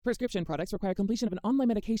Prescription products require completion of an online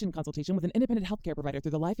medication consultation with an independent healthcare provider through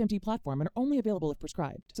the LifeMD platform and are only available if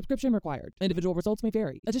prescribed. Subscription required. Individual results may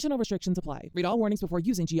vary. Additional restrictions apply. Read all warnings before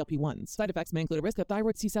using GLP-1s. Side effects may include a risk of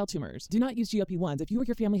thyroid C-cell tumors. Do not use GLP-1s if you or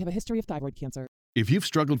your family have a history of thyroid cancer. If you've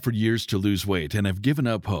struggled for years to lose weight and have given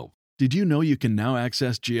up hope, did you know you can now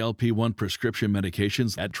access GLP-1 prescription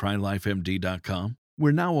medications at TryLifeMD.com?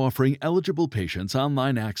 We're now offering eligible patients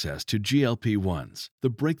online access to GLP-1s, the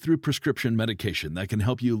breakthrough prescription medication that can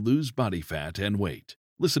help you lose body fat and weight.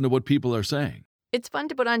 Listen to what people are saying. It's fun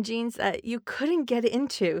to put on jeans that you couldn't get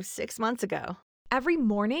into 6 months ago. Every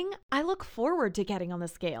morning, I look forward to getting on the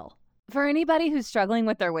scale. For anybody who's struggling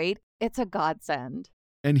with their weight, it's a godsend.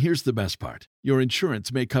 And here's the best part. Your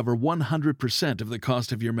insurance may cover 100% of the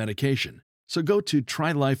cost of your medication. So go to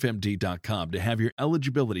TryLifeMD.com to have your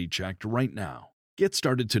eligibility checked right now. Get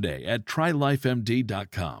started today at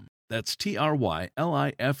TryLifeMD.com. That's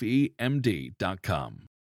TryLifeMD.com.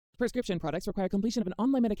 Prescription products require completion of an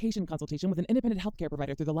online medication consultation with an independent healthcare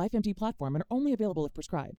provider through the LifeMD platform and are only available if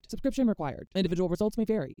prescribed. Subscription required. Individual results may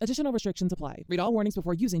vary. Additional restrictions apply. Read all warnings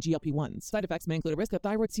before using GLP-1s. Side effects may include a risk of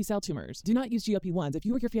thyroid C-cell tumors. Do not use GLP-1s if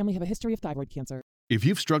you or your family have a history of thyroid cancer. If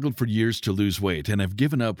you've struggled for years to lose weight and have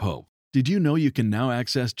given up hope, did you know you can now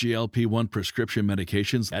access GLP-1 prescription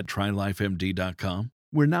medications at TryLifeMD.com?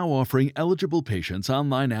 We're now offering eligible patients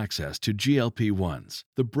online access to GLP-1s,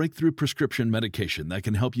 the breakthrough prescription medication that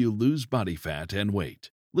can help you lose body fat and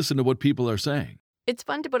weight. Listen to what people are saying. It's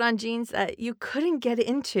fun to put on jeans that you couldn't get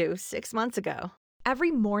into 6 months ago.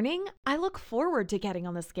 Every morning, I look forward to getting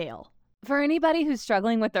on the scale. For anybody who's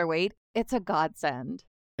struggling with their weight, it's a godsend.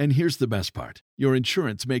 And here's the best part. Your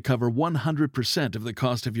insurance may cover 100% of the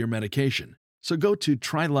cost of your medication. So go to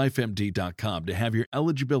TryLifeMD.com to have your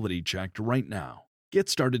eligibility checked right now. Get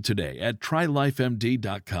started today at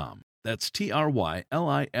TryLifeMD.com. That's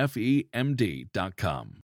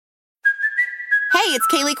TryLifeMD.com. Hey, it's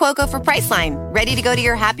Kaylee Cuoco for Priceline. Ready to go to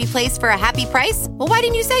your happy place for a happy price? Well, why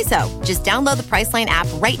didn't you say so? Just download the Priceline app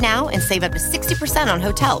right now and save up to 60% on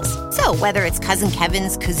hotels. So whether it's Cousin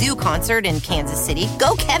Kevin's Kazoo Concert in Kansas City,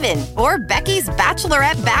 go Kevin, or Becky's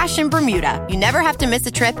Bachelorette Bash in Bermuda, you never have to miss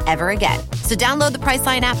a trip ever again. So download the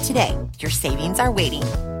Priceline app today. Your savings are waiting.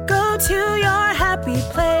 Go to your happy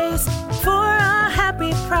place for a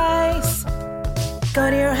happy price.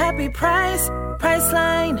 Go to your happy price,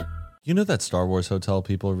 Priceline. You know that Star Wars hotel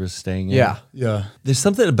people were staying in? Yeah. There's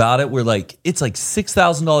something about it where it's like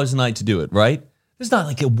 $6,000 a night to do it, right? There's not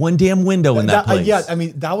like a one damn window in that place. Yeah, I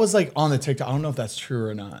mean, that was like on the TikTok. I don't know if that's true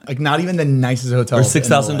or not. Like not even the nicest hotel. Or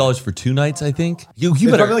 $6,000 for 2 nights, I think. You it's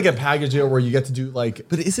better probably like a package deal where you get to do like.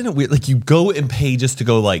 But isn't it weird? Like you go and pay just to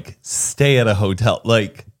go like stay at a hotel.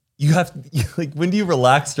 Like you have like when do you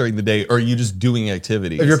relax during the day, or are you just doing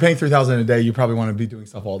activities? If you're paying $3,000 a day, you probably want to be doing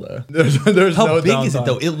stuff all day. There's How no big downtime. is it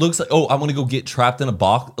though? It looks like I want to go get trapped in a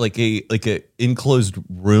box, like a enclosed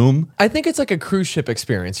room. I think it's like a cruise ship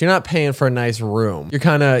experience. You're not paying for a nice room. You're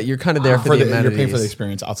kind of there for the amenities. You're paying for the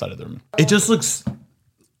experience outside of the room. It just looks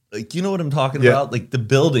like, you know what I'm talking about? Like the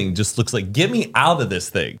building just looks like, get me out of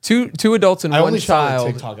this thing. Two adults and I one only saw it on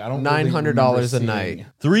child. TikTok. I don't really $900 a remember night. seeing.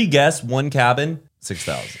 3 guests, 1 cabin,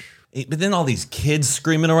 $6,000. But then all these kids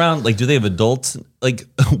screaming around. Like, do they have adults like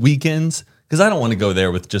weekends? Because I don't want to go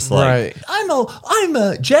there with just like Right. I'm a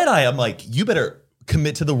Jedi. I'm like, you better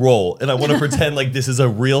commit to the role, and I want to pretend like this is a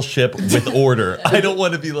real ship with order. I don't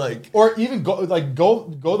want to be like, or even go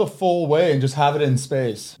the full way and just have it in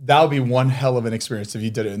space. That would be one hell of an experience if you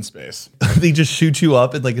did it in space. they just shoot you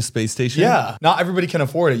up at like a space station. Yeah, not everybody can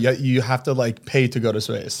afford it. Yet you have to like pay to go to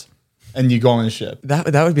space, and you go on a ship.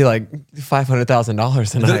 That would be like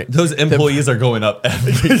 $500,000 a night. Those employees are going up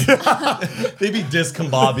every They'd be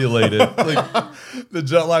discombobulated. Like, the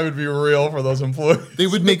jet lag would be real for those employees. they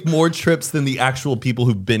would make more trips than the actual people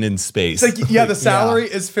who've been in space. It's like, yeah, the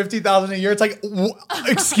salary is $50,000 a year. It's like,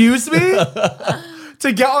 excuse me,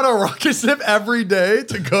 to get on a rocket ship every day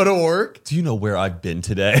to go to work. Do you know where I've been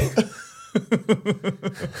today?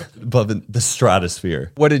 Above the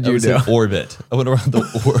stratosphere. What did you do? In orbit. I went around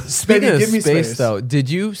the orb. Speaking of give me space, though, did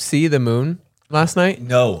you see the moon last night?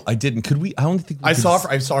 No, I didn't. Could we? I don't think we I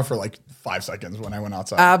could saw her for like 5 seconds when I went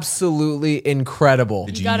outside. Absolutely incredible.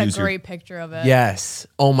 Did You got a use your- great picture of it. Yes.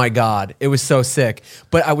 Oh my God. It was so sick.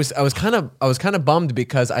 But I was kind of bummed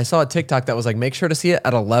because I saw a TikTok that was like, make sure to see it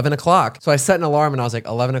at 11 o'clock. So I set an alarm and I was like,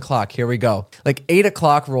 11 o'clock, here we go. Like 8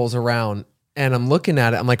 o'clock rolls around and I'm looking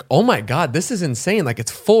at it. I'm like, oh my God, this is insane. Like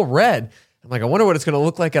it's full red. I'm like, I wonder what it's going to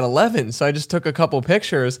look like at 11. So I just took a couple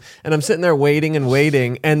pictures and I'm sitting there waiting.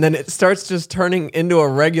 And then it starts just turning into a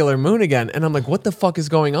regular moon again. And I'm like, what the fuck is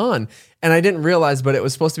going on? And I didn't realize, but it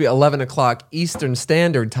was supposed to be 11 o'clock Eastern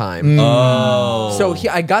Standard Time. Oh. So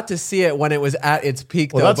I got to see it when it was at its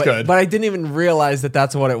peak, Well, though. that's good. But I didn't even realize that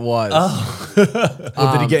that's what it was. Oh.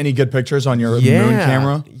 Well, did you get any good pictures on your moon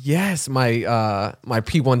camera? Yes, my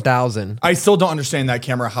P1000. I still don't understand that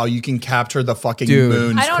camera, how you can capture the fucking Dude.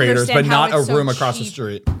 moon's I don't craters, but understand how not a it's so room across the cheap.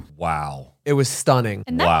 street. Wow. It was stunning.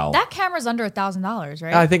 And that, Wow. that camera's under $1,000,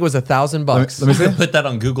 right? I think it was $1,000. Let me see. Put that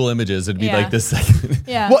on Google Images. It'd be Yeah. like this second.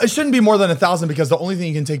 Yeah. Well, it shouldn't be more than 1,000 because the only thing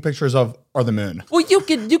you can take pictures of are the moon. Well, you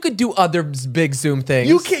could do other big zoom things.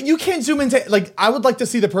 You can't zoom into, like, I would like to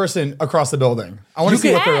see the person across the building. I want to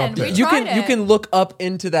see what they're up to. We You tried can you it. can look up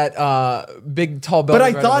into that big tall But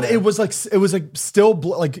building. I thought it was like still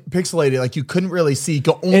like pixelated, like you couldn't really see. You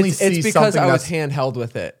could only it's see because something I was that's. handheld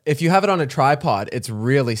with it. If you have it on a tripod, it's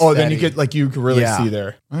really steady. Oh, then you could really Yeah. see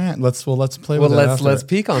there. All right, let's play Well, with it. let's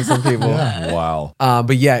peek on some people. Wow.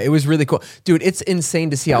 But yeah, it was really cool, dude. It's insane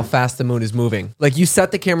to see how fast the moon is moving. Like you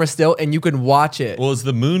set the camera still and you can watch it. Well, is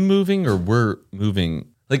the moon moving or we're moving?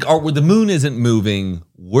 Like, the moon isn't moving,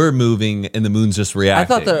 we're moving, and the moon's just I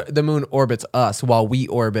reacting. thought the moon orbits us while we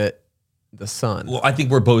orbit the sun. Well, I think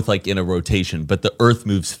we're both like in a rotation, but the Earth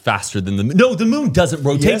moves faster than the moon. No, the moon doesn't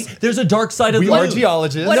rotate. Yes. There's a dark side of We the moon. are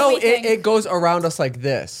geologists. What do No, we think? it goes around us like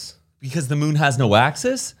this. Because the moon has no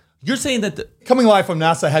axis? You're saying that Coming live from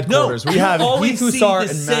NASA headquarters, we you have always Heath see Hussar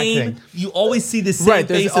the and Matt same. King. You always see the same Right,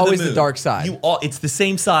 there's face always of the moon. dark side. It's the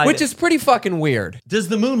same side. Which is pretty fucking weird. Does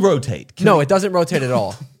the moon rotate? No, it doesn't rotate at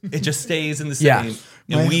all. It just stays in the same. Yeah.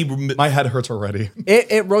 And My head hurts already.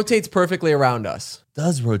 It rotates perfectly around us.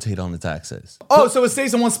 does rotate on its axis. Oh, so it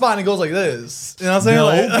stays in one spot and it goes like this. You know what I'm saying? No,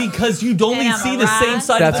 Like- because you'd only And on see the the same right.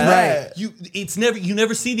 side That's of the right. moon. You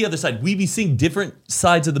never see the other side. We be seeing different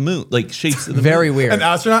sides of the moon, like shapes of the Very moon. weird. An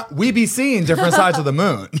astronaut, we be seeing different sides of the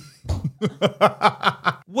moon.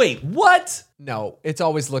 Wait, what? No, it's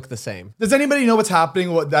always looked the same. Does anybody know what's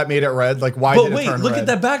happening? What that made it red? Like why But did it wait, turn look red? at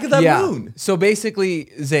that back of that yeah. moon. So basically,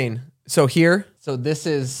 Zane, so this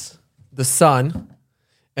is the sun,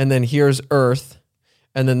 and then here's Earth,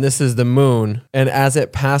 and then this is the moon. And as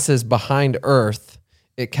it passes behind Earth,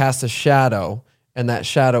 it casts a shadow, and that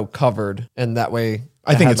shadow covered, and that way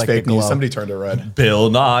I think had, it's like, fake the news. glow. Somebody turned it red. Bill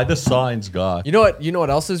Nye, the science guy. You know what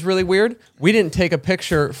else is really weird? We didn't take a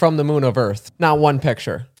picture from the moon of Earth. Not one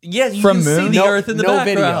picture. Yeah, you From can see moon? the No, Earth in the no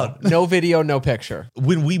background. video. No video, no picture.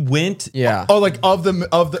 When we went, Yeah. Oh, like of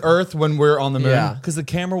the Earth when we're on the moon. Yeah. because the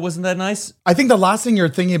camera wasn't that nice. I think the last thing you're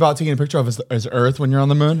thinking about taking a picture of is Earth when you're on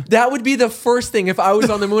the moon. That would be the first thing if I was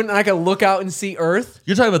on the moon and I could look out and see Earth.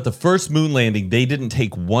 You're talking about the first moon landing. They didn't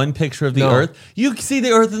take one picture of the No. Earth. You can see the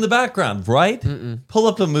Earth in the background, right? Pull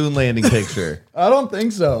up a moon landing picture. I don't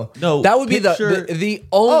think so. No, That would be picture- the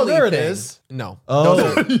only Oh, there it thing. is. No. Oh.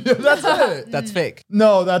 That's it. That's fake.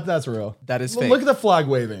 No, that's real. That is Well, fake. look at the flag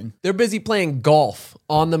waving. They're busy playing golf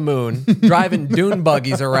on the moon, driving dune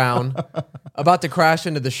buggies around, about to crash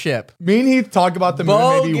into the ship. Me and Heath talk about the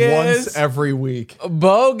moon maybe Bogus. once every week.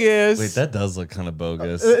 Bogus. Wait, that does look kind of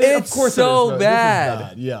bogus. It's Of course it so is, though. This is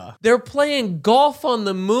bad. Yeah. They're playing golf on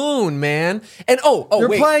the moon, man. And They're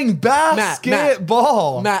wait. playing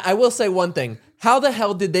basketball. Matt, I will say one thing. How the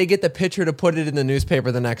hell did they get the picture to put it in the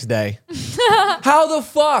newspaper the next day? How the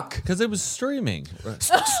fuck? Because it was streaming.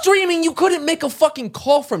 Streaming, you couldn't make a fucking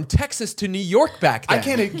call from Texas to New York back then. I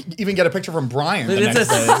can't even get a picture from Brian the It's next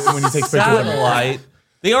a day when he takes pictures of it. satellite.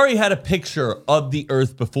 They already had a picture of the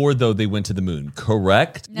Earth before, though, they went to the moon,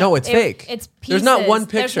 correct? No, it's fake. It's pieces. There's not one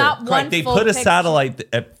There's picture. not one Correct. They full put a picture. satellite.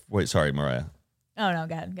 Wait, sorry, Mariah. Oh no,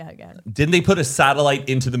 go ahead. Didn't they put a satellite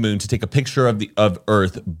into the moon to take a picture of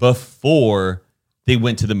Earth before they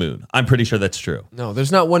went to the moon? I'm pretty sure that's true. No,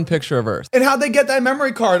 there's not one picture of Earth. And how'd they get that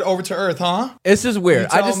memory card over to Earth, huh? It's just weird. You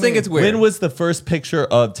I tell just think me. it's weird. When was the first picture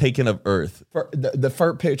taken of Earth? The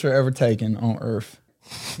first picture ever taken on Earth.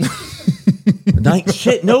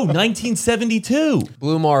 1972.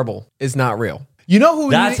 Blue marble is not real. You know who?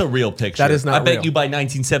 That's a real picture. That is not I bet real. you by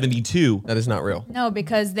 1972. That is not real. No,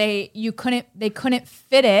 because they couldn't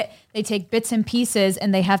fit it. They take bits and pieces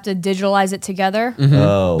and they have to digitalize it together.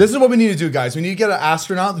 Oh. This is what we need to do, guys. We need to get an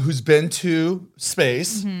astronaut who's been to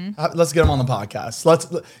space. Let's get him on the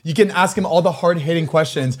podcast. You can ask him all the hard-hitting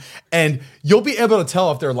questions, and you'll be able to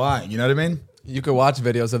tell if they're lying. You know what I mean? You could watch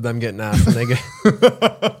videos of them getting asked and they get.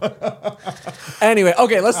 Anyway,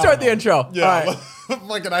 okay, let's start the intro. Yeah. All right.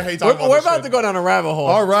 Fucking, I hate talking about We're this about shit. to go down a rabbit hole.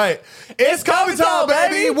 All right. It's coffee time,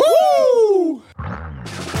 baby. Woo!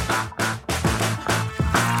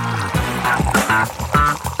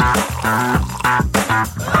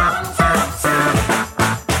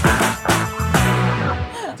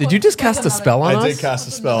 Did you just cast a spell on us? I did cast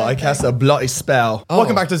a spell. I cast a bloody spell.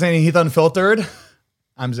 Welcome back to Zane and Heath Unfiltered.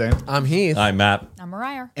 I'm Zane. I'm Heath. I'm Matt. I'm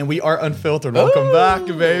Mariah. And we are unfiltered. Welcome back,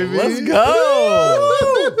 baby. Let's go.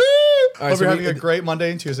 All right, Hope you're having a great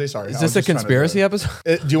Monday and Tuesday. Sorry. Is this a conspiracy episode?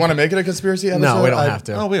 Do you want to make it a conspiracy episode? No, we don't have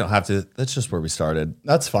to. Oh, we don't have to. That's just where we started.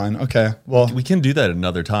 That's fine. Okay. Well, We can do that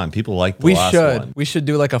another time. People like the We last should. one. We should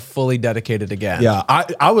do like a fully dedicated again. yeah,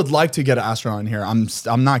 I would like to get an astronaut in here.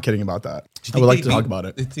 I'm not kidding about that. I would like to talk about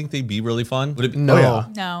it. I think they'd be really fun. Would it be? No. Oh, yeah.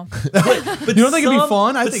 No. But You don't think it'd be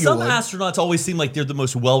fun? I but think it some would. astronauts always seem like they're the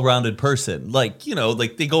most well-rounded person. Like, you know,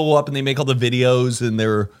 like they go up and they make all the videos and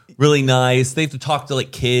they're really nice. They have to talk to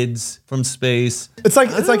like kids from space. It's like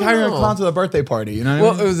hiring a know. clown to the birthday party. You know?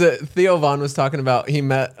 Well, it was Theo Vaughn was talking about. He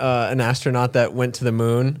met an astronaut that went to the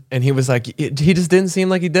moon, and he was like, he just didn't seem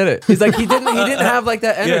like he did it. He's like, he didn't have like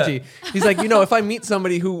that energy. He's like, if I meet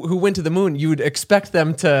somebody who went to the moon, you would expect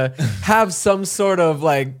them to have some sort of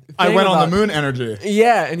like. I thing went on about- the moon energy.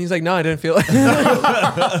 Yeah, and he's like, no, I didn't feel it.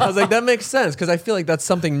 I was like, that makes sense because I feel like that's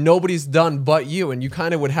something nobody's done but you, and you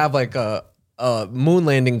kind of would have like a moon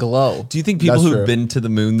landing glow. Do you think people That's who've true. been to the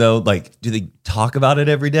moon though, like, do they talk about it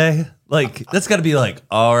every day? Like, that's got to be like,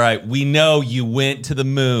 all right, we know you went to the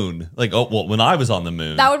moon. Like, oh, well, when I was on the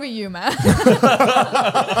moon. That would be you, Matt.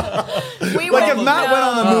 Like if Matt went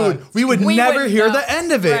on the moon, we would never wouldn't hear know. the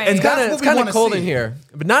end of it. Right. And It's that's kind what we of cold see. in here,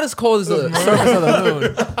 but not as cold as the surface of the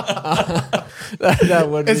moon. that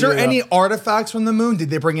would Is be there any artifacts from the moon? Did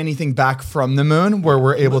they bring anything back from the moon where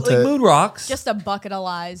we're able like to moon rocks. Just a bucket of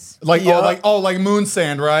lies. like like moon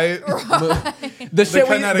sand, right? the shit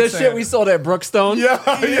kinetic the sand. shit we sold at Brookstone? yeah,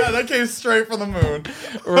 that came straight from the moon.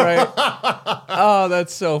 Right. Oh,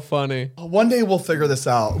 that's so funny. One day we'll figure this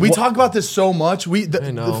out. We talk about this so much.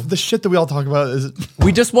 I know. The shit that we all talk about is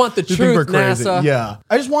We just want the we think we're truth, crazy. NASA. Yeah.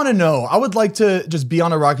 I just want to know. I would like to just be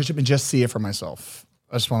on a rocket ship and just see it for myself.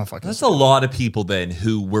 I just want to fucking That's see a it. lot of people then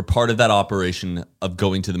who were part of that operation of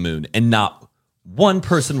going to the moon, and not one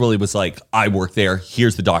person really was like, I work there.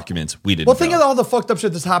 Here's the documents. We didn't. Well, think go. of all the fucked up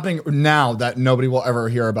shit that's happening now that nobody will ever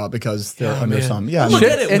hear about because they're under man. some. Yeah, Look no,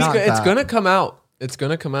 at it. It's not it's that. gonna come out. It's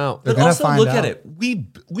gonna come out. They're But gonna also find look out. at it.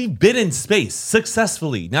 We've been in space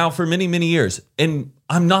successfully now for many, many years, and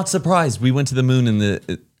I'm not surprised we went to the moon in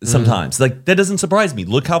the sometimes. Like that doesn't surprise me.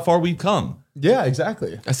 Look how far we've come. Yeah,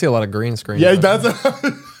 exactly. I see a lot of green screen. Yeah, that's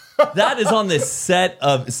That is on the set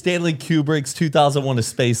of Stanley Kubrick's 2001: A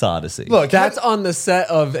Space Odyssey. look. That's on the set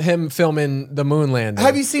of him filming the moon landing.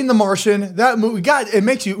 Have you seen The Martian? That movie, God, it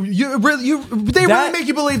makes you they really make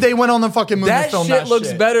you believe they went on the fucking moon to that film shit that looks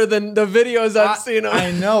shit. better than the videos I've seen.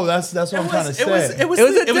 I know. That's what I'm trying to say. It was It was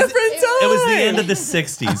a different It was the time. end of the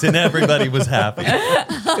 60s, and everybody was happy.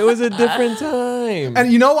 It was a different time.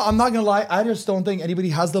 And you know what? I'm not gonna lie. I just don't think anybody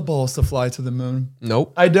has the balls to fly to the moon.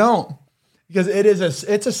 Nope. I don't, because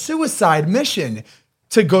it's a suicide mission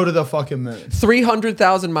to go to the fucking moon.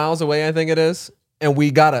 300,000 miles away, I think it is. And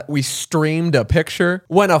we streamed a picture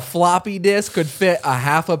when a floppy disk could fit a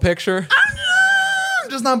half a picture. I'm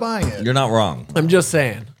just not buying it. You're not wrong. I'm just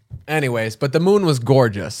saying. Anyways, but the moon was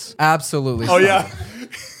gorgeous. Absolutely. Oh yeah.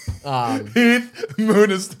 stunning. Heath,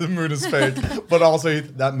 the moon is fake, but also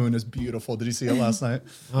Heath, that moon is beautiful. Did you see it last night?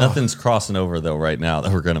 Nothing's crossing over though right now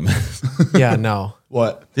that we're gonna miss. Yeah, no.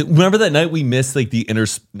 What? Remember that night we missed like the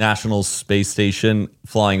International Space Station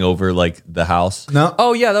flying over like the house? No.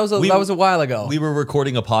 Oh yeah, that was a while ago. We were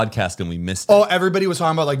recording a podcast and we missed it. Oh, everybody was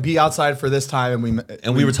talking about like be outside for this time,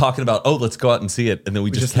 and we were talking about, oh, let's go out and see it, and then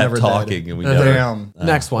we just kept never talking, did. and we never. Damn.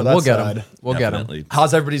 Next one, Well, we'll get that's him. sad. We'll get him. Definitely.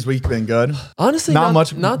 How's everybody's week been? Good. Honestly, Not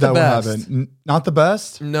much. Not that the will best. happen. Not the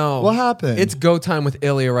best. No. What happened? It's go time with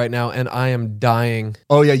Ilya right now, and I am dying.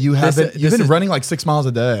 Oh yeah, you have This- been. You've this been is- running like 6 miles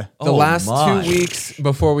a day. The Oh, last my. 2 weeks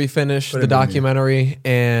before we finish the it in me. documentary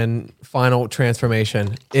and final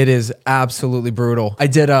transformation, it is absolutely brutal. I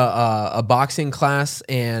did a boxing class,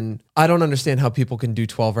 and I don't understand how people can do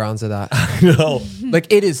 12 rounds of that. No.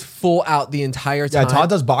 Like, it is full out the entire Yeah, time. Todd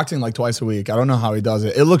does boxing like twice a week. I don't know how he does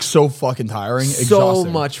it. It looks so fucking tiring. So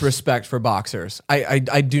Exhausting. much respect for boxers. I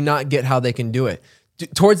do not get how they can do it.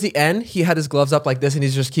 Towards the end, he had his gloves up like this, and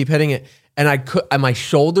he's just keep hitting it. And and my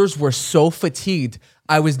shoulders were so fatigued.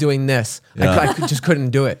 I was doing this. Yeah. I just couldn't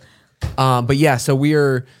do it. But yeah, so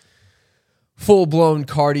we're full blown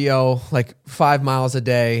cardio, like 5 miles a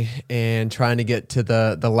day, and trying to get to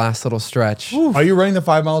the last little stretch. Are you running the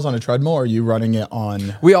 5 miles on a treadmill, or are you running it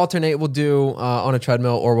on? We alternate. We'll do on a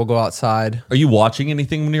treadmill, or we'll go outside. Are you watching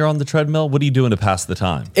anything when you're on the treadmill? What are you doing to pass the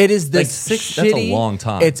time? It is Like this six- that's a shitty- long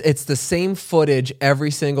time. It's the same footage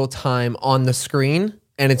every single time on the screen,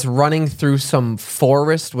 and it's running through some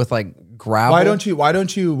forest with like gravel. Why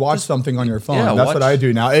don't you watch something on your phone? yeah, That's watch- what I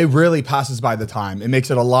do now. It really passes by the time. It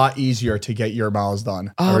makes it a lot easier to get your miles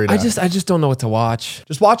done. every day. I just don't know what to watch.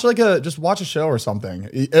 Just watch a show or something.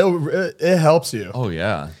 It helps you. Oh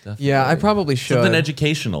yeah, definitely. Yeah, I probably should. Something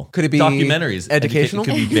educational. Could it be documentaries? educational?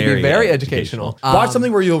 Could be very educational. Watch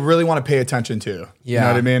something where you'll really want to pay attention to. You know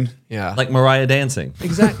what I mean? Yeah. Like Mariah dancing.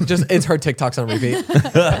 Exactly. Just it's her TikToks on repeat.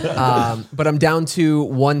 But I'm down to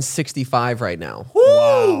 165 right now.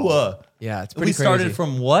 Woo! Yeah, it's pretty We started crazy.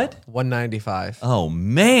 from what? 195. Oh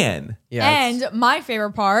man. Yeah. it's- And my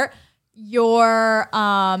favorite part, your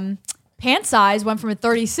pant size went from a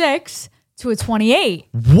 36 to a 28.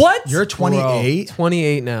 What? You're 28.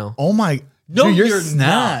 28 now. Oh my. No, dude, you're you're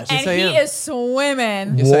snatched. And I he am. is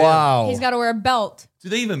swimming. Yes, I am. Wow. He's got to wear a belt. Do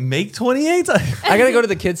they even make 28s? I gotta go to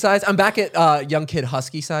the kid size. I'm back at young kid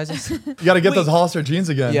husky sizes. You got to get those Hollister jeans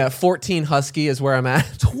again. Yeah, 14 husky is where I'm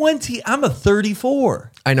at. 20. I'm a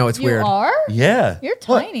 34. I know it's You weird. are? Yeah. You're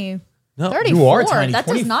tiny. No, 34. you are tiny. That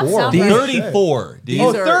does not 24. sound These- right. 34. Dude.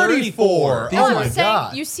 Oh, 34. These Oh are- my I'm saying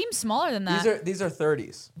God. you seem smaller than that. These are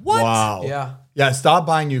 30s. What? Wow. Yeah. Yeah, stop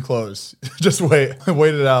buying new clothes. Just wait.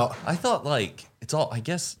 Wait it out. I thought like it's all. I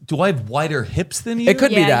guess. Do I have wider hips than you? It could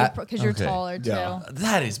be that. because you're Okay. taller too. Yeah.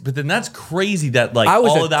 That is, but then that's crazy that like I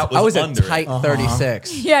was all of that was I was under a tight it.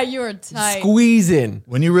 36. Yeah, you were tight. Squeezing.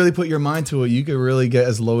 When you really put your mind to it, you could really get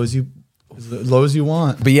as low as you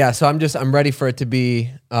want. But yeah, so I'm ready for it to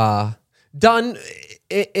be done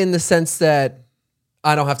in the sense that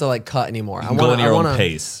I don't have to like cut anymore. can go at your own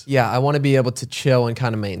pace. Yeah, I want to be able to chill and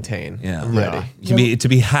kind of maintain. Yeah, I'm ready. You can to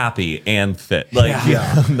be happy and fit, like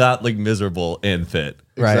Yeah. not like miserable and fit.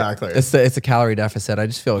 Right. Exactly. It's a calorie deficit. I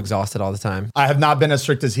just feel exhausted all the time. I have not been as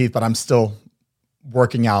strict as Heath, but I'm still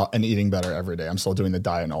working out and eating better every day. I'm still doing the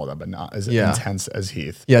diet and all that, but not as intense as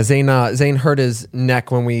Heath. Yeah, Zane hurt his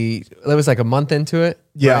neck when it was like a month into it.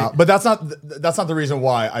 Yeah, right? but that's not the reason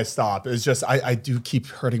why I stopped. It's just I do keep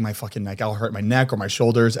hurting my fucking neck. I'll hurt my neck or my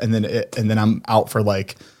shoulders, and then I'm out for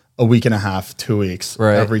like a week and a half, 2 weeks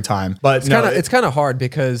every time. But it's kind of hard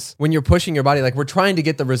because when you're pushing your body, like we're trying to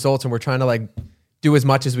get the results and we're trying to like do as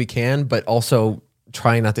much as we can, but also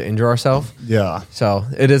trying not to injure ourselves. Yeah. So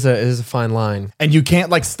it is a fine line. And you can't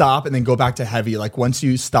like stop and then go back to heavy. Like once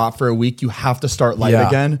you stop for a week, you have to start light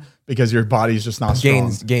again because your body's just not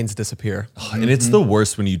strong. Gains disappear. And it's the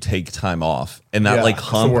worst when you take time off and that like it's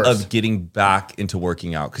the hump worst. of getting back into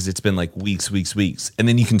working out because it's been like weeks. And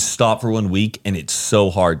then you can stop for 1 week and it's so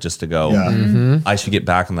hard just to go, I should get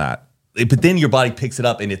back on that. But then your body picks it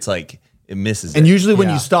up and it's like, it misses And it. usually when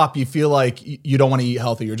you stop, you feel like you don't want to eat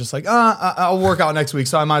healthy. You're just like, I'll work out next week,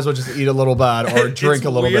 so I might as well just eat a little bit or drink a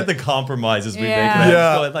little weird bit. the compromises we make. Yeah. And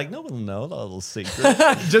Yeah. going, like, no one will know the little secret.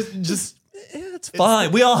 just It's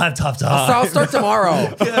fine. We all have tough times. So I'll start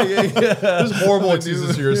tomorrow. there's horrible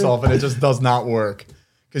excuses to yourself, and it just does not work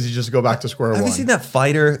because you just go back to square Have one. you seen that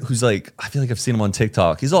fighter who's like, I feel like I've seen him on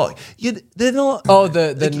TikTok. He's all, they're not. Oh,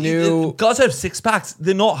 the like, new guys have six packs.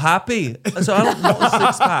 They're not happy. So I don't want a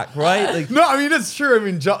six pack, right? Like, No, I mean it's true. I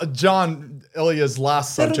mean John Ilya's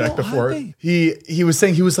last They're subject not before happy. he was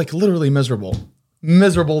saying he was like literally miserable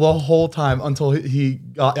the whole time until he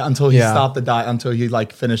stopped the diet, until he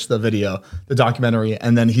like finished the video, the documentary,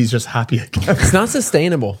 and then he's just happy again. it's not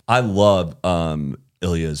sustainable. I love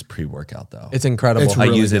Ilya's pre-workout though. It's incredible. It's I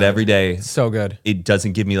really use it good. every day. so good. It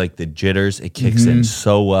doesn't give me like the jitters. It kicks in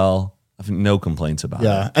so well. I have no complaints about it.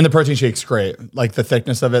 Yeah, and the protein shake's great. Like the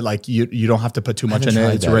thickness of it, like you don't have to put too much in haven't it.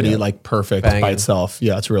 tried It's that already yet. like perfect by Banging. itself.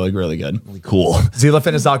 Yeah, it's really really good. Cool.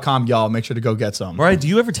 ZilaFitness.com, y'all. Make sure to go get some. Mariah, do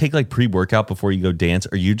you ever take like pre-workout before you go dance? Or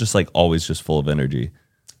are you just like always just full of energy?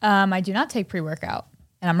 I do not take pre-workout,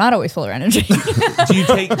 and I'm not always full of energy. Do you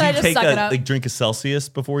take I just suck it up. like drink a Celsius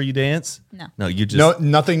before you dance? No, you just No,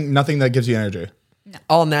 nothing that gives you energy.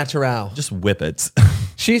 All natural. just whip it.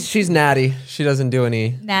 She's natty. She doesn't do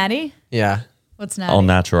any. Natty? Yeah, What's natty? All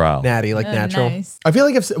natural. natty like Oh, natural. Nice. I feel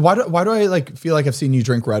like why do I like feel like I've seen you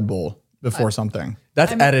drink Red Bull before something?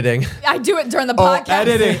 That's editing. I do it during the Oh, podcast.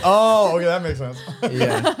 editing. Oh, okay, that makes sense.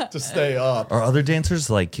 Yeah. To stay up. Are other dancers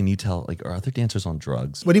like? Can you tell? Like, are other dancers on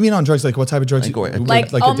drugs? What do you mean on drugs? Like what type of drugs Like, would, Like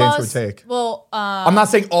a dancer would almost. take? Well, I'm not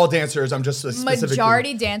saying all dancers. I'm just specifically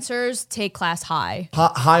majority dancers take class high.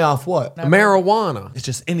 high off what? Marijuana. It's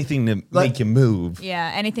just anything to make you move. Yeah,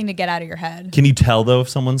 anything to get out of your head. Can you tell though if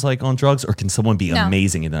someone's like on drugs, or can someone be No.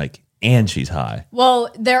 amazing and like, and she's high? Well,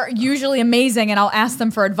 they're usually amazing, and I'll ask them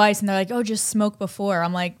for advice, and they're like, "Oh, just smoke before."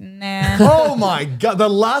 I'm like, "Nah." Oh my god! The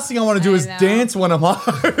last thing I want to do I is know. dance when I'm high.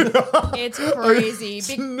 It's crazy.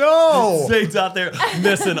 No. Zane's out there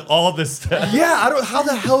missing all this stuff. Yeah, I don't. How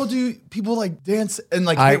the hell do people like dance and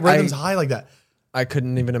like I- hit rhythms I- high like that? I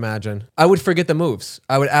couldn't even imagine. I would forget the moves.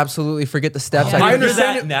 I would absolutely forget the steps. I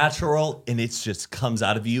understand that natural, and it just comes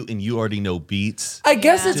out of you, and you already know beats. I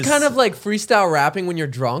guess it's kind of like freestyle rapping when you're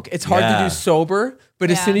drunk. It's hard to do sober,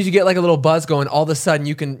 but as soon as you get like a little buzz going, all of a sudden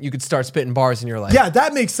you could start spitting bars, and you're like, yeah,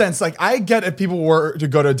 that makes sense. Like I get if people were to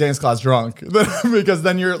go to a dance class drunk, because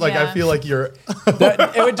then you're like, I feel like you're.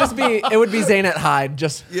 it would be Zayn at Hyde.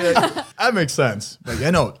 Just that makes sense. But yeah,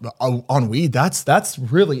 no, on weed, that's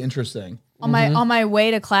really interesting. On my way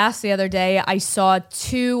to class the other day,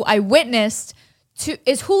 I witnessed two.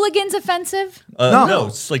 Is hooligans offensive? No,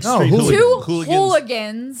 it's like straight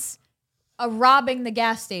hooligans robbing the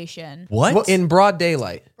gas station. What? In broad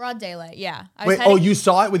daylight. Broad daylight, yeah. Wait, you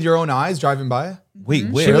saw it with your own eyes driving by? Wait,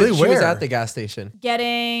 where? She was at the gas station.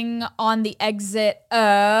 Getting on the exit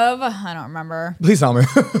of, I don't remember. Please tell me.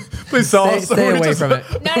 Please tell us. Stay away from it.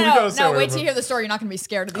 No, wait till you hear the story. You're not going to be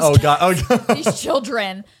scared of these these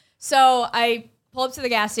children. So I pull up to the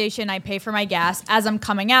gas station. I pay for my gas. As I'm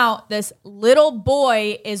coming out, this little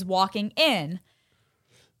boy is walking in.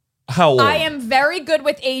 How old? I am very good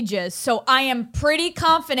with ages, so I am pretty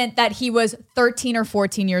confident that he was 13 or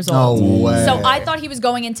 14 years old. No way. So I thought he was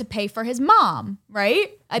going in to pay for his mom,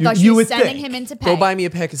 right? I thought she was sending him in to pay. Go buy me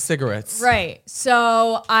a pack of cigarettes. Right.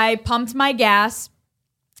 So I pumped my gas.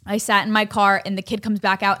 I sat in my car, and the kid comes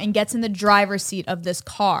back out and gets in the driver's seat of this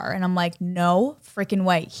car. And I'm like, no freaking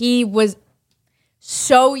way. He was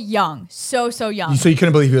so young, so young. So you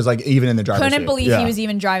couldn't believe he was like even in the driver's seat? Couldn't believe he was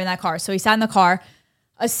even driving that car. So he sat in the car.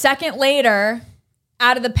 A second later,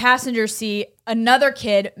 out of the passenger seat, another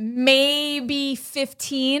kid, maybe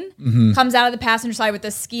 15, comes out of the passenger side with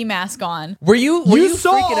a ski mask on. Were you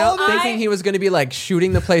freaking out thinking he was going to be like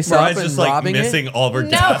shooting the place up and just robbing like missing it? all of her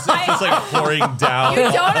gas. It's just like pouring down. You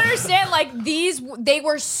don't understand. Like they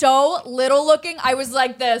were so little looking. I was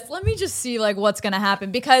like this. Let me just see like what's going to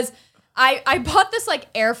happen, because I bought this like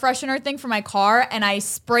air freshener thing for my car, and I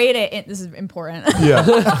sprayed it. This is important. Yeah.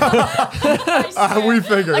 We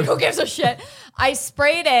figured. Like, who gives a shit? I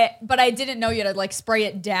sprayed it, but I didn't know you had to like spray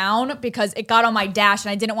it down because it got on my dash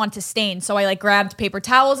and I didn't want it to stain. So I like grabbed paper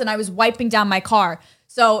towels and I was wiping down my car.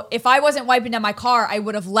 So if I wasn't wiping down my car, I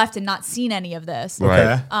would have left and not seen any of this.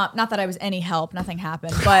 Okay. Not that I was any help. Nothing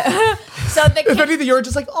happened. But so the kid, if anything, you were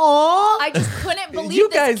just like, "Aw." I just couldn't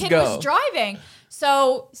believe this kid was driving.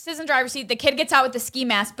 So sits in the driver's seat. The kid gets out with the ski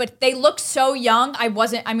mask, but they look so young. I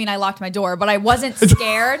locked my door, but I wasn't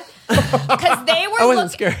scared because they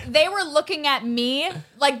were looking at me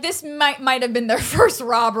like this might have been their first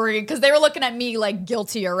robbery, because they were looking at me like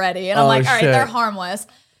guilty already. And I'm like, all right, they're harmless.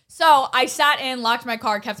 So I sat in, locked my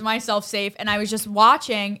car, kept myself safe, and I was just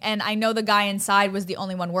watching. And I know the guy inside was the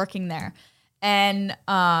only one working there. And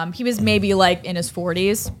he was maybe like in his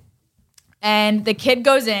 40s. And the kid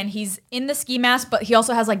goes in, he's in the ski mask, but he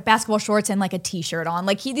also has like basketball shorts and like a t-shirt on.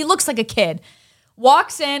 Like he looks like a kid.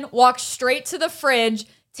 Walks in, walks straight to the fridge,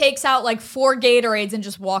 takes out like 4 Gatorades and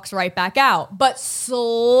just walks right back out. But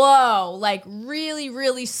slow, like really,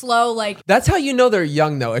 really slow. Like that's how you know they're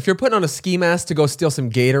young, though. If you're putting on a ski mask to go steal some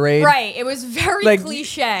Gatorade. Right. It was very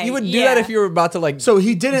cliche. You would do that if you were about to like. So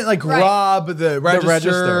he didn't like rob the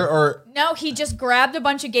register or. No, he just grabbed a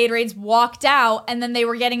bunch of Gatorades, walked out, and then they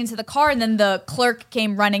were getting into the car, and then the clerk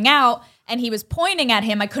came running out, and he was pointing at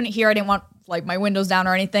him. I couldn't hear. I didn't want like my windows down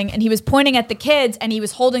or anything. And he was pointing at the kids, and he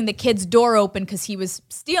was holding the kid's door open because he was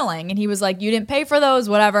stealing. And he was like, "You didn't pay for those,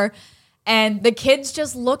 whatever." And the kids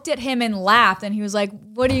just looked at him and laughed. And he was like,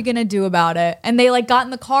 "What are you going to do about it?" And they like got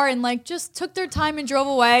in the car and like just took their time and drove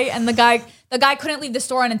away. And the guy couldn't leave the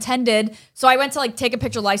store unattended. So I went to like take a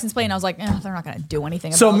picture of license plate, and I was like, they're not going to do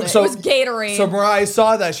anything about it. It was Gatorade. So Mariah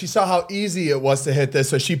saw that. She saw how easy it was to hit this.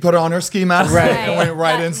 So she put on her ski mask and went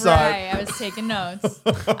right inside. Right. I was taking notes.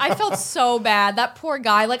 I felt so bad. That poor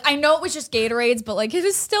guy. Like, I know it was just Gatorades, but like it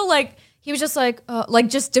was still like, he was just like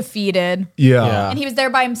just defeated. Yeah. And he was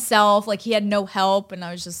there by himself. Like he had no help. And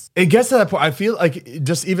I was just. It gets to that point. I feel like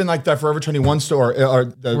just even like that Forever 21 store. Or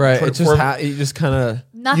the right. It just you just kind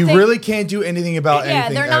of. You really can't do anything about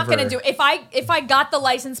anything. Yeah, they're not going to do. If I got the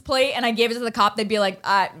license plate and I gave it to the cop, they'd be like,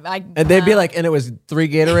 and they'd be like, and it was 3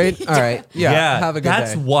 Gatorade. All right. Yeah. Have a good day.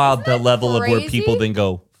 That's wild. The level of where people then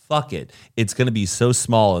go, fuck it. It's going to be so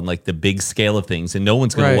small in like the big scale of things, and no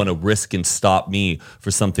one's going to want to risk and stop me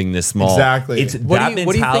for something this small. Exactly. It's that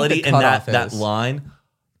mentality and that line.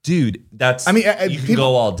 Dude, that's. I mean, you can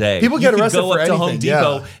go all day. People get arrested for anything. Go up to Home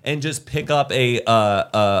Depot and just pick up a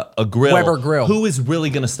grill. Weber grill. Who is really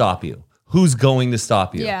going to stop you? Who's going to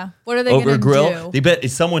stop you? Yeah. What are they going to do? They bet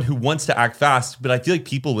it's someone who wants to act fast, but I feel like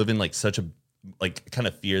people live in like such a like kind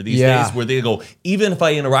of fear these days where they go, even if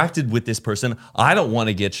I interacted with this person, I don't want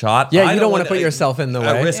to get shot. Yeah, you don't want to put yourself in the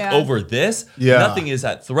way. Risk over this. Yeah. Nothing is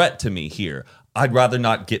at threat to me here. I'd rather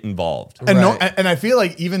not get involved. And and I feel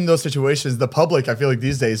like even those situations, the public, I feel like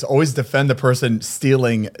these days always defend the person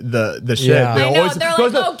stealing the shit. Yeah. I know, they're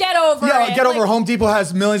like, oh, get over it. Yeah, get over. Like, Home Depot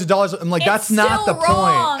has millions of dollars. I'm like, that's not the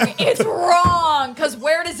wrong. point. It's wrong. Because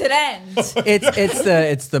where does it end?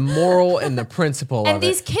 It's the moral and the principle and of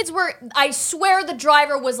these it. kids were, I swear the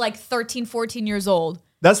driver was like 13, 14 years old.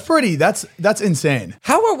 That's insane.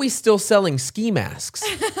 How are we still selling ski masks?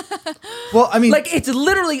 Well, I mean, like it's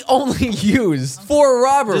literally only used for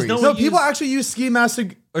robberies. No, people actually use ski masks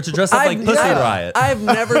or to dress up like Pussy Riot. I've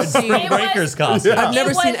never seen Breakers costume. I've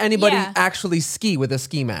never seen anybody actually ski with a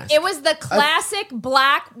ski mask. It was the classic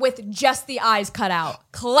black with just the eyes cut out.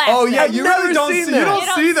 Classic. Oh yeah, you really don't see that. You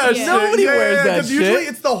don't see that shit. Nobody wears that shit. Usually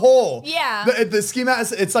it's the hole. Yeah. The ski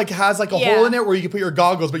mask, it's like has like a hole in it where you can put your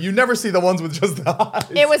goggles, but you never see the ones with just the eyes.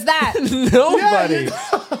 It was that. Nobody.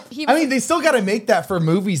 I mean, they still got to make that for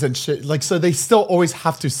movies and shit. Like, so they still always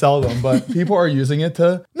have to sell them, but people are using it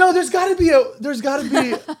to. No, there's got to be Well,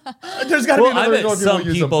 I met some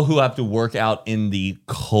people who have to work out in the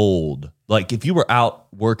cold. Like if you were out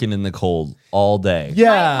working in the cold all day.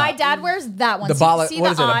 Yeah. My dad wears that one. The what is it,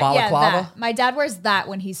 a balaclava? Yeah, that. My dad wears that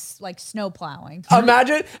when he's like snow plowing.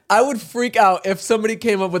 Imagine, I would freak out if somebody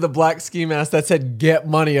came up with a black ski mask that said "Get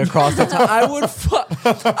money" across the top. I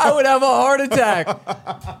would have a heart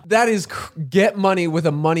attack. That is "Get money" with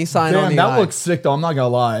a money sign on the that eye. looks sick though. I'm not gonna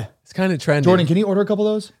lie. It's kind of trendy. Jordan, can you order a couple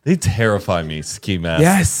of those? They terrify me, ski masks.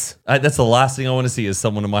 Yes. That's the last thing I want to see is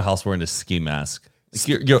someone in my house wearing a ski mask.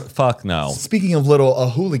 Like, you're fuck no. Speaking of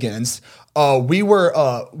little hooligans, we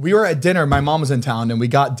were at dinner. My mom was in town, and we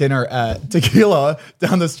got dinner at Tequila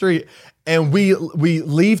down the street. And we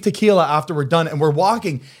leave Tequila after we're done, and we're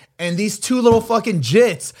walking. And these two little fucking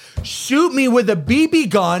jits shoot me with a BB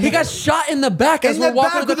gun. He got shot in the back as we're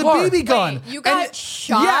walking with the car. a BB gun. Wait, you got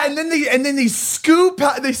shot? Yeah, and then they scoot.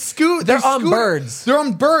 They're on birds. They're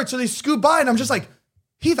on birds, so they scoot by, and I'm just like,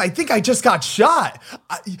 Heath, I think I just got shot.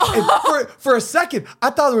 For a second,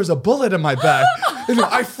 I thought there was a bullet in my back.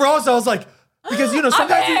 I froze. I was like, because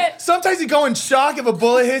sometimes you go in shock if a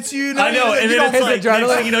bullet hits you. I know, and then it's like,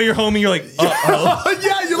 next thing you know, you're home and you're like, uh-oh.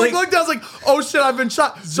 Yeah, you look down. I was like, oh shit, I've been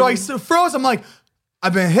shot. So I froze. I'm like,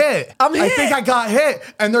 I've been hit. I think I got hit.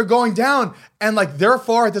 And they're going down, and like they're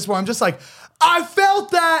far at this point. I'm just like, I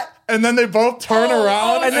felt that. And then they both turn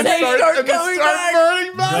around and then start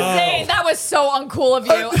burning back. Zane, that was so uncool of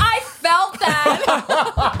you. I felt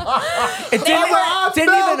that. It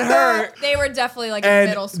didn't even hurt. They were definitely like in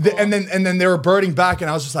middle school. And then they were burning back, and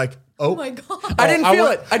I was just like, oh my God. I didn't feel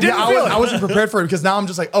it. I didn't feel it. I wasn't prepared for it because now I'm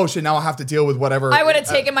just like, oh shit, now I have to deal with whatever. I would have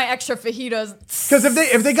taken my extra fajitas. Because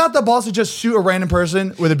if they got the balls to just shoot a random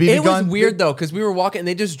person with a BB gun. It was weird though, because we were walking and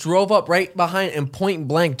they just drove up right behind and point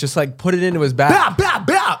blank, just like put it into his back. Bap, bap,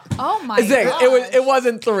 bap. Oh my God. It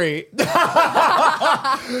wasn't 3.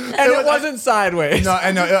 And it wasn't sideways. No,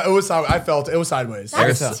 it was sideways. I felt it was sideways.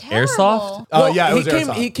 That's Airsoft? Yeah, it was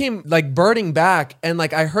airsoft. He came like birding back, and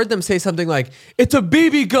like I heard them say something like, "It's a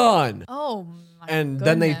BB gun." Oh my And goodness.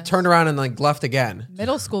 then they turned around and like left again.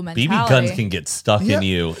 Middle school mentality. BB guns can get stuck in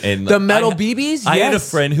you. And the metal BBs? I had a Yes.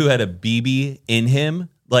 friend who had a BB in him.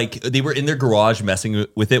 Like they were in their garage messing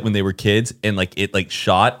with it when they were kids, and like it like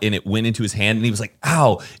shot and it went into his hand, and he was like,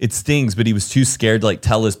 "Ow, it stings!" But he was too scared to like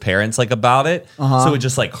tell his parents like about it, so it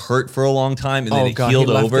just like hurt for a long time, and then it healed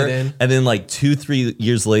over. And then like 2-3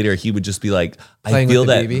 years later, he would just be like, "I feel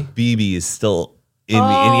that BB is still in me,"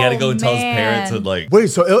 and he had to go and tell his parents and like, wait,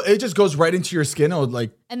 so it just goes right into your skin, or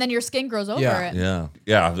like, and then your skin grows over it.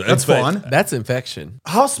 yeah, that's fun. That's infection.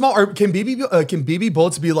 How small can BB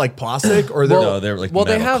bullets be like plastic or they're like metal,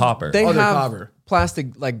 they have copper. They have copper.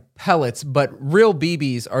 plastic like pellets, but real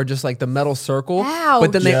BBs are just like the metal circle. Ouch.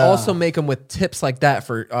 But then they also make them with tips like that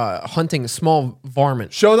for hunting small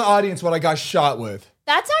varmints. Show the audience what I got shot with.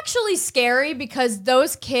 That's actually scary because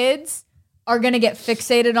those kids are gonna get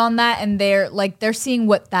fixated on that, and they're seeing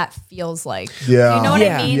what that feels like. Yeah, you know what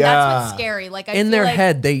I mean. Yeah. That's what's scary. Like I in feel their like,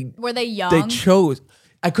 head, they were they young? They chose.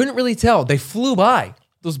 I couldn't really tell. They flew by.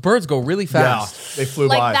 Those birds go really fast. Yeah, they flew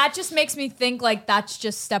like by. that just makes me think like that's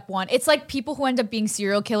just step one. It's like people who end up being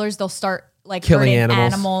serial killers. They'll start like Killing hurting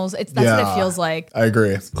animals. That's what it feels like. I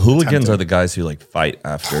agree. Hooligans are the guys who like fight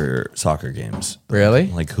after soccer games. Really?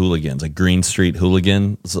 Like hooligans, like Green Street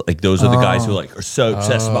hooligans. Like those are the guys who like are so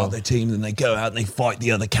obsessed about their team, and they go out and they fight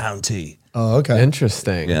the other county. Oh, okay.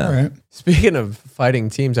 Interesting. Yeah. All right. Speaking of fighting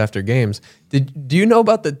teams after games, do you know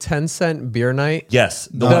about the 10-cent beer night? Yes,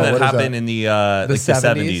 the one that happened in the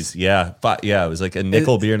 70s. Yeah, it was like a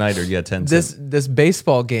nickel beer night or 10 cents. This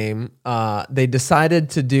baseball game, they decided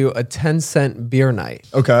to do a 10-cent beer night.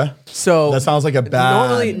 Okay. So that sounds like a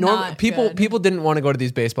bad. Normally, people didn't want to go to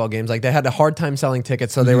these baseball games. Like they had a hard time selling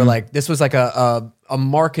tickets, so they were like, this was like a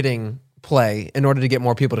marketing play in order to get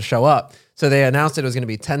more people to show up. So they announced it was going to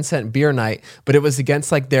be 10-cent beer night, but it was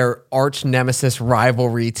against like their arch nemesis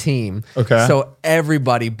rivalry team. Okay. So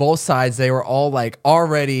everybody, both sides, they were all like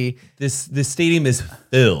already. This stadium is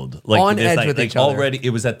filled, like on edge with each other. Already, it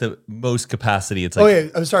was at the most capacity. It's Oh like,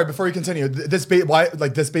 yeah, I'm sorry. Before you continue, this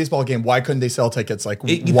baseball game? Why couldn't they sell tickets? Like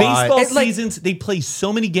why? baseball seasons, they play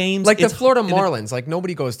so many games. Like the Florida Marlins, like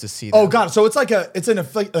nobody goes to see them. Oh god, so it's like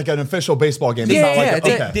an official baseball game. It's Yeah, not yeah, like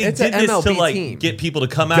okay. They It's did an this to MLB like team. get people to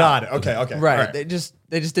come out. Got it. Okay. Right. All right. They just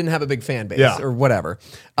didn't have a big fan base Yeah. or whatever.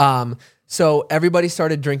 So everybody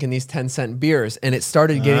started drinking these 10-cent beers, and it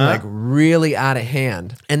started getting like really out of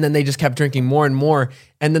hand. And then they just kept drinking more and more,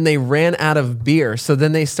 and then they ran out of beer. So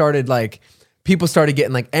then they started like people started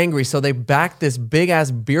getting like angry. So they backed this big ass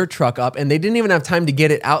beer truck up, and they didn't even have time to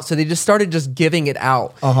get it out. So they just started just giving it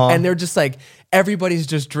out, and they're just like everybody's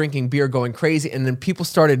just drinking beer, going crazy, and then people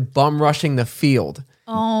started bum rushing the field.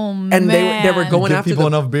 Oh man! And they were going Give after people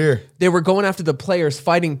enough beer. They were going after the players,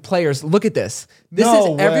 fighting players. Look at this. This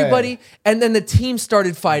No is everybody. way. And then the team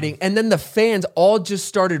started fighting, and then the fans all just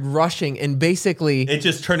started rushing, and basically It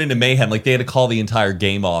just turned into mayhem. Like they had to call the entire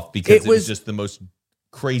game off because It it was was- just the most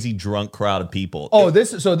crazy drunk crowd of people. Oh,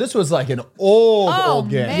 this was like an old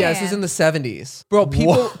game. man. yeah, this is in the 70s. Bro,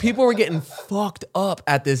 people were getting fucked up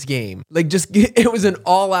at this game. Like it was an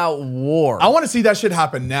all-out war. I want to see that shit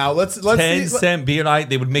happen now. Let's 10-cent beer night.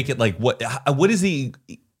 They would make it like what is the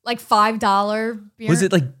like $5 beer. was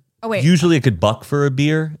it like Oh, wait. usually like $1 for a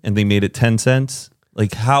beer and they made it 10 cents?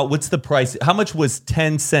 Like what's the price? How much was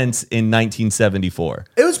 10 cents in 1974?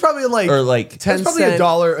 It was probably like Or like it was probably a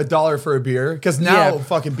dollar for a beer because now Yeah,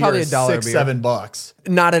 fucking beer probably is $1 $6, beer. $7.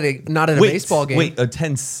 Not at a baseball game. Wait,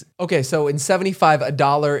 Okay, so in 75,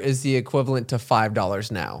 $1 is the equivalent to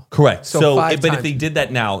 $5 now. correct. So, five but if times- they did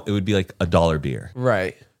that now, it would be like $1 beer.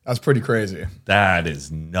 Right. That's pretty crazy. That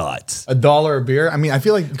is nuts. $1 a beer. I mean, I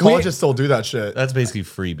feel like colleges still do that shit. That's basically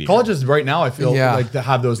free beer. Colleges right now, I feel Yeah. like they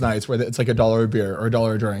have those nights where it's like $1 a beer or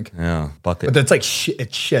 $1 a drink. Yeah, bucket. But that's like shit.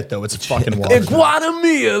 It's shit though. It's fucking wild.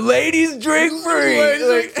 Iguanamia, ladies drink free. Ladies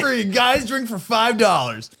drink free. Guys drink for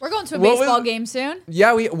 $5. We're going to a What was- baseball game soon.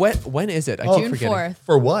 Yeah, when is it? I keep June forgetting. 4th.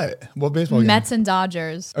 For what? What baseball game? Mets and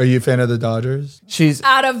Dodgers. Are you a fan of the Dodgers? She's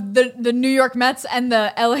Out of the New York Mets and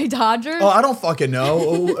the LA Dodgers. Oh, I don't fucking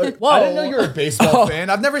know. I didn't know you're a baseball fan.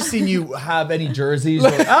 I've never seen you have any jerseys.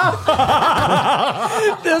 This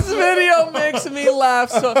video makes me laugh.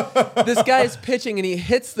 So this guy is pitching and he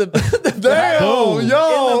hits the Damn, in the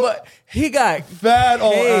yo, butt. He got fat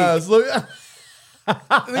old caked. ass. Look.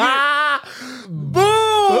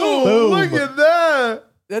 Boom! Look at that.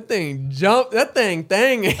 That thing jumped. That thing.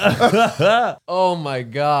 Oh my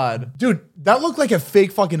god! Dude, that looked like a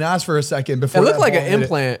fake fucking ass for a second before It looked that like ball an hit it.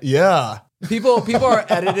 implant. Yeah. People are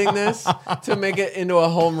editing this to make it into a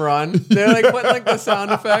home run. They're like putting like the sound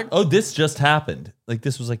effect. Oh, this just happened. Like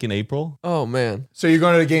this was like in April. Oh man! So you're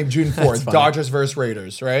going to the game June 4th. funny. Dodgers versus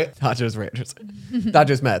Raiders, right? Dodgers, Raiders,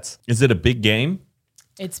 Dodgers, Mets. Is it a big game?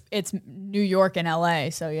 It's New York and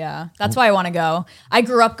LA, so yeah, that's why I want to go. I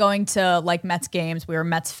grew up going to like Mets games. We were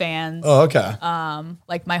Mets fans. Oh, okay.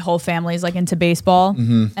 Like my whole family's like into baseball,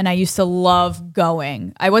 and I used to love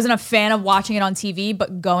going. I wasn't a fan of watching it on TV,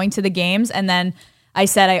 but going to the games. And then I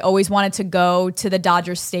said I always wanted to go to the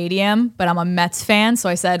Dodgers Stadium, but I'm a Mets fan, so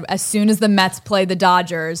I said as soon as the Mets play the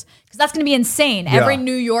Dodgers, because that's going to be insane. Yeah. Every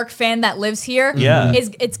New York fan that lives here, Yeah.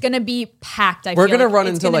 it's going to be packed. We're feel gonna like run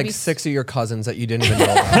it's into gonna like be 6 of your cousins that you didn't even know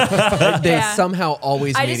about. They Yeah. somehow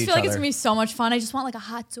always I meet just each feel like other. it's gonna be so much fun. I just want like a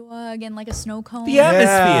hot dog and like a snow cone. The atmosphere.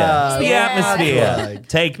 Yeah. The Yeah. atmosphere. Like-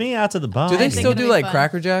 Take me out to the bar. Do they think still it'll do be like fun.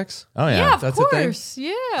 Cracker Jacks? Oh yeah. Yeah, of That's a thing? course.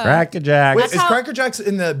 Yeah. Cracker Jack. Wait, That's is how- Cracker Jacks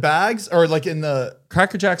in the bags or like in the?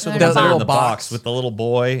 Cracker Jacks are the The ones that are in little the box box. with the little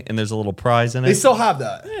boy, and there's a little prize in it. They still have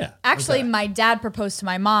that. Yeah. Actually, my dad proposed to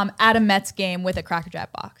my mom at a Mets game with a Cracker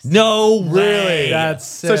Jack box. No way. That's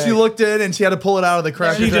So she looked in and she had to pull it out of the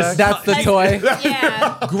Cracker She Jack. just- That's the toy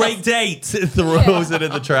Yeah. Great date. Throws it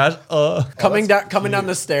in the trash. coming down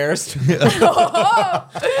the stairs.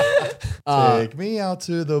 Take me out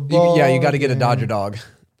to the ball. You got to get a Dodger dog.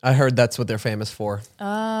 I heard that's what they're famous for.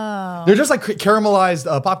 Oh. They're just like caramelized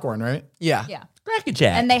popcorn, right? Yeah. Yeah. Cracker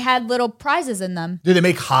Jack. and they had little prizes in them. Do they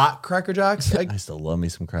make hot Cracker Jacks? I still love me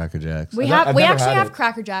some Cracker Jacks. We I've we never actually had have it.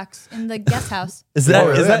 Cracker Jacks in the guest house. Is that? Oh,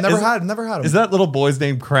 really? Is that? I've never had them. Is that little boy's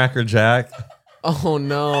name Cracker Jack? Oh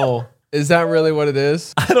no. Is that really what it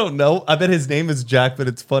is? I don't know. I bet his name is Jack, but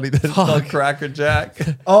it's funny that it's called Cracker Jack.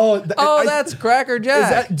 That's Cracker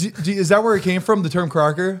Jack. Is that where it came from? The term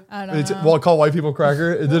cracker? I don't know. Well, call white people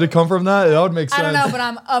cracker. Did it come from that? That would make sense. I don't know, but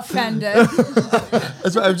I'm offended.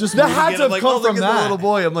 That's right. That had to have come from The that. little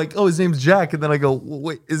boy. I'm like, oh, his name's Jack, and then I go,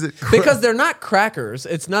 wait, is it? Because they're not crackers.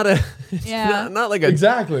 It's not a. It's Yeah. not like a.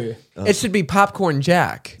 Exactly. It should be Popcorn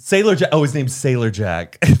Jack. Sailor Jack. Oh, his name's Sailor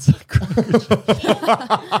Jack. It's like Cracker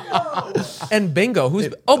Jack. And Bingo.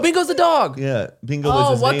 Bingo's a dog. Yeah, Bingo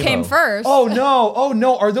was his what name. came first? Oh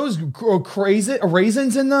no! Are those crazy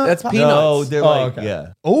raisins in the? That's peanuts. No, they're like, okay.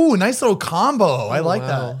 yeah. Oh, nice little combo. I like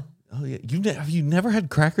wow. that. Oh yeah. Have you never had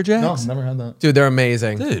Cracker Jacks? No, never had that. Dude, they're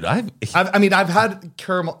amazing. Dude, I've had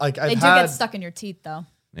caramel. Like they I've do had. get stuck in your teeth, though.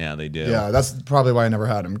 Yeah, they do. Yeah, that's probably why I never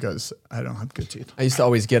had them because I don't have good teeth. I used to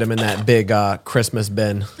always get them in that big Christmas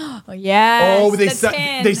bin. Oh yeah. Oh, they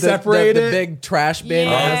tin. separate the it. big trash bin.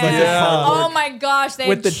 Yeah. That has like a cardboard Oh my gosh, they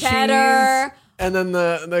with had the cheddar. cheese and then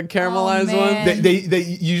the caramelized man. one. They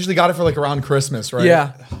usually got it for like around Christmas, right?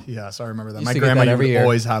 Yeah. Yes, I remember that. Used My to get grandma that every would year.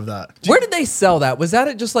 always have that. Where did they sell that? Was that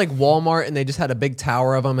at just like Walmart and they just had a big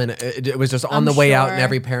tower of them and it was just on the way out and sure.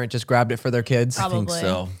 every parent just grabbed it for their kids? I think Probably.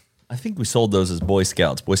 so. I think we sold those as Boy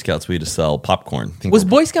Scouts. Boy Scouts, we had to sell popcorn. Was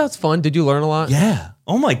Boy Scouts fun? Did you learn a lot? Yeah.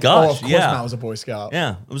 Oh my Oh, gosh. of course, yeah. Matt was a Boy Scout.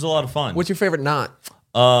 Yeah. It was a lot of fun. What's your favorite knot?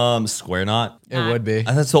 Square knot. It would be.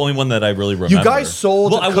 That's the only one that I really remember. You guys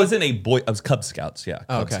sold. Well, I wasn't a boy. I was Cub Scouts. Yeah.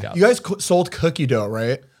 Cub okay. Scouts. You guys sold cookie dough,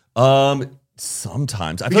 right?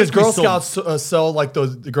 Sometimes I feel Because like we Girl sold- Scouts sell like the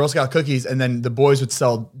Girl Scout cookies, and then the boys would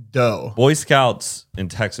sell dough. Boy Scouts in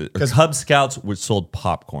Texas, or Cub Scouts would sold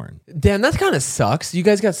popcorn. Damn, that kind of sucks. You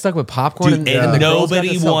guys got stuck with popcorn Dude, and the girls got nobody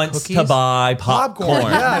to sell wants cookies? to buy popcorn.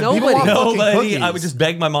 Yeah, Nobody. people want fucking Nobody. cookies. I would just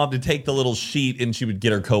beg my mom to take the little sheet, and she would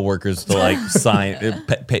get her coworkers to like sign,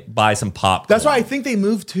 buy some popcorn. That's why I think they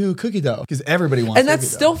moved to cookie dough because everybody wants. And that's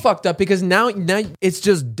cookie still dough. fucked up because now it's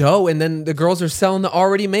just dough and then the girls are selling the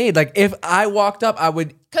already made. Like if I walked up, I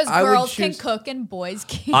would Because I would girls can choose- cook and boys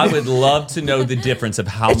can't. I would love to know the difference of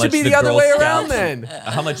how It much should be the the other Girl way Scouts, around then.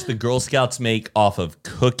 How much the Girl Scouts make off of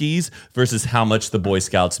cookies versus how much the Boy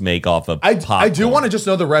Scouts make off of popcorn. I do want to just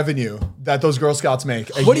know the revenue that those Girl Scouts make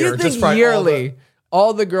a What do year. you just think for all yearly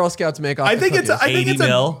all the Girl Scouts make off I the think cookies? it's 80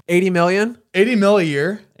 mil. 80 million? 80 mil a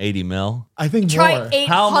year. 80 mil. I think Try more.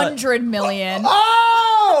 800 million.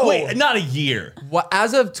 Oh, Wait, not a year. Well,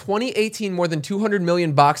 as of 2018, more than 200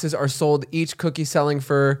 million boxes are sold, each cookie selling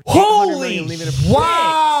for Holy 800 million.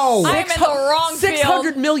 Wow! I'm in the wrong 600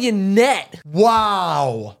 field. million net.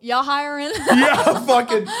 Wow! Y'all hiring? Yeah,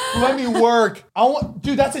 fucking let me work.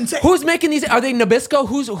 Dude, that's insane. Who's making these? Are they Nabisco?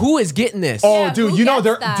 Who is getting this? Oh, Yeah, dude, who you know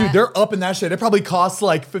gets that? they're up in that shit. It probably costs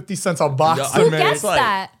like 50 cents a box. Yeah, to I Who mean, make. gets like-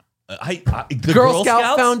 that? The Girl Scout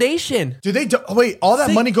Scouts? Foundation. Do they? Wait, all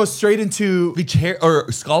that money goes straight into? Or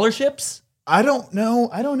scholarships? I don't know.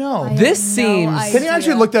 This have seems- no Can you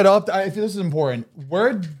actually idea. look that up? I feel this is important.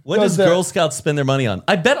 Where What does Girl Scouts spend their money on?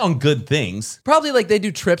 I bet on good things. Probably like they do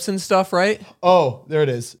trips and stuff, right? Oh, there it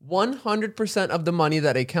is. 100% of the money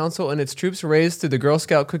that a council and its troops raise through the Girl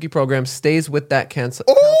Scout cookie program stays with that council.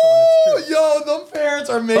 Oh, yo, them parents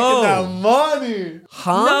are making Oh. that money.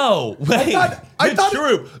 Huh? No, wait. I thought-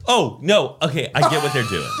 troop. Oh, no. Okay, I get what they're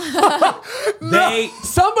doing.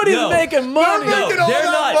 Somebody's making money. They're making all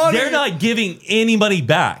that money. They're not giving any money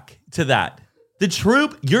back to that. The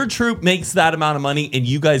troop, your troop makes that amount of money, and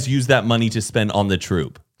you guys use that money to spend on the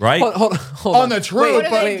troop, right? Hold On on. the troop, What do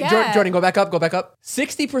but they get? Jordan, go back up.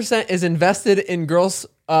 60% is invested in girls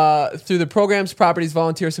through the program's properties,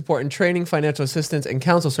 volunteer support and training, financial assistance, and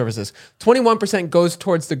council services. 21% goes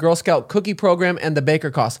towards the Girl Scout cookie program and the baker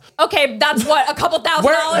costs. Okay, that's what, a couple $1,000?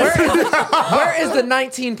 Where is the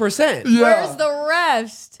 19%? Where's the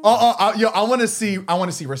rest? yo, I want to see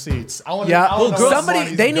receipts. I want to. Yeah,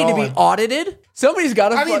 they need to be audited. Somebody's got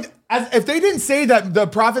to. I mean, if they didn't say that the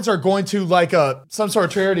profits are going to like some sort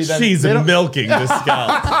of charity, then She's they don't- milking the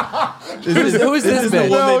scout. who is this This is the bitch?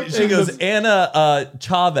 woman. She goes, Anna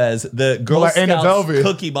Chavez, the Girl Like Anna Scouts Velvey.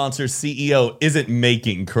 Cookie Monster CEO, isn't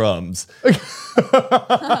making crumbs.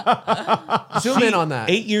 Zoom in on that.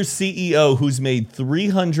 8-year CEO who's made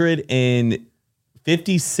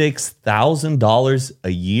 $356,000 a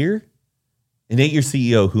year. An 8-year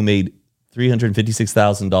CEO who made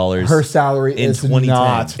 $356,000. Her salary in is 2010.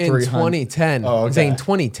 not In 300. 2010. Oh, okay. I'm saying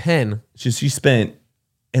 2010. She spent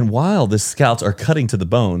And while the scouts are cutting to the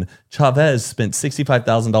bone, Chavez spent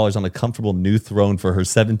 $65,000 on a comfortable new throne for her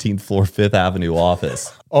 17th floor 5th Avenue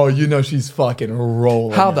office. Oh, you know she's fucking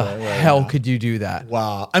rolling. How the hell could you do that?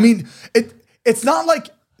 Wow. I mean, it's not like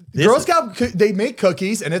Girl Scout, they make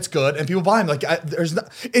cookies and it's good and people buy them. Like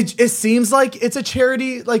it seems like it's a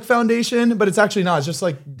charity like foundation, but it's actually not. It's just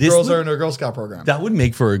like girls are in a Girl Scout program. That would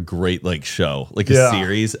make for a great like show, like a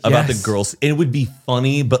series about the girls. It would be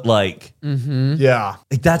funny, but like,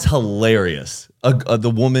 like that's hilarious.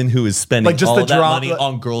 The woman who is spending like just all that money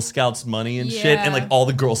on Girl Scouts money and shit, and like all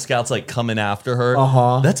the Girl Scouts like coming after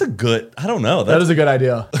her. That's a good. I don't know. That is a good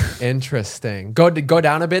idea. Interesting. Go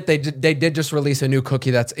down a bit. They did just release a new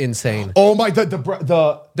cookie that's insane. Oh my! The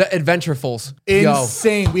Adventurefuls.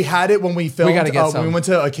 Insane. Yo. We had it when we filmed. We gotta get some. When we went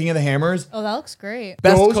to King of the Hammers. Oh, that looks great.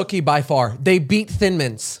 Best cookie by far. They beat Thin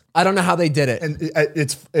Mints. I don't know how they did it. And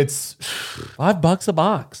it's $5 a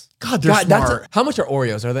box. God, they're smart. How much are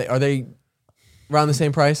Oreos? Are they around the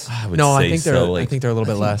same price? I think they're I think they're a little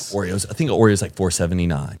bit less. Oreos. I think Oreos like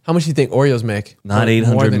 $4.79. How much do you think Oreos make? Not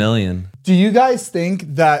 800 million. Do you guys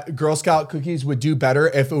think that Girl Scout cookies would do better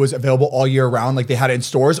if it was available all year round, like they had it in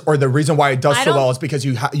stores? Or the reason why it does so well is because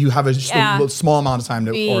you have a small amount of time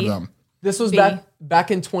to order them? This was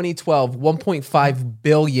back in 2012, 1.5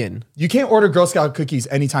 billion. You can't order Girl Scout cookies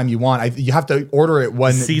anytime you want. You have to order it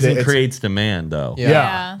when season creates demand, though.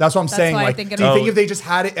 Yeah. That's what I'm saying. Like, do you think if they just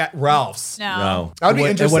had it at Ralph's? No. That would be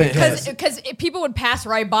interesting. Because people would pass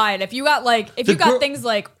right by it. If you got things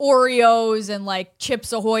like Oreos and like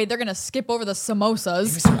Chips Ahoy, they're gonna skip over the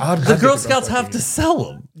samosas. The Girl Scouts have to sell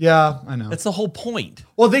them. Yeah, I know. That's the whole point.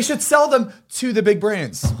 Well, they should sell them to the big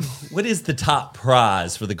brands. What is the top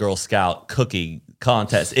prize for the Girl Scout cookie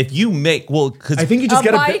contest? If you make because I think you just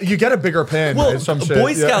get a bigger pin. Well, some shit.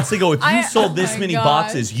 Boy Scouts they go, if you sold this many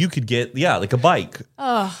boxes, you could get like a bike.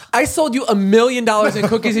 I sold you $1 million in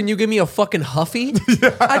cookies and you give me a fucking Huffy?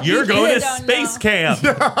 You're going to space camp.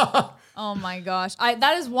 Oh my gosh.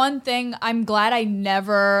 That is one thing I'm glad I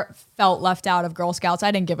never felt left out of Girl Scouts.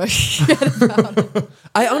 I didn't give a shit about it.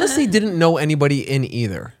 I honestly didn't know anybody in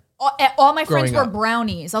either. All my friends were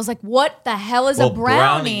brownies. I was like, what the hell is a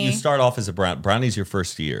brownie? You start off as a brownie. Brownie's your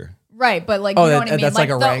first year. Right, but like, you know what I mean? That's like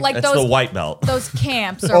a rank. Like that's those, the white belt. Those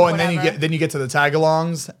camps or whatever. And then you get to the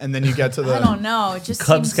tag-alongs, and then you get to the... I don't know. It just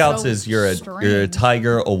Cub seems Scouts so is you're a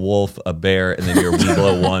tiger, a wolf, a bear, and then you're We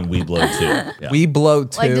Blow 1, We Blow 2. Yeah. We Blow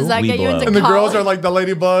 2. Like, does that get you into And the girls are like the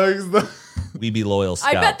ladybugs. We Be Loyal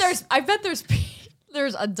Scouts. I bet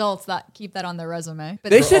there's adults that keep that on their resume. But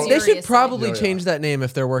they should probably change that name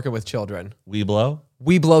if they're working with children. We Blow?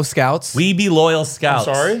 We Blow Scouts. We Be Loyal Scouts.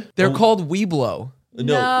 I'm sorry? They're called We Blow.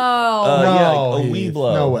 No. A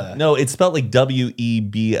Weeblo. No way. No, it's spelled like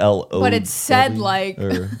WEBLO. But it's said like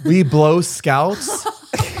We Blow Scouts.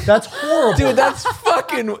 That's horrible, dude. That's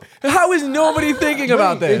fucking. How is nobody thinking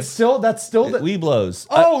about this? That's still the Weeblos.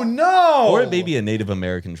 Oh no! Or it may be a Native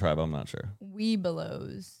American tribe. I'm not sure.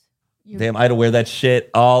 Weebelows. Damn, I had to wear that shit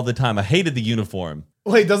all the time. I hated the uniform.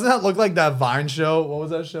 Wait, doesn't that look like that Vine show? What was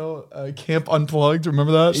that show? Camp Unplugged.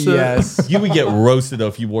 Remember that shit? Yes. You would get roasted though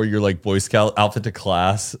if you wore your like Boy Scout outfit to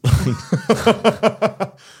class.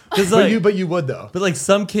 But you would though. But like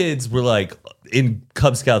some kids were like in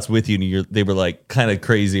Cub Scouts with you, and they were like kind of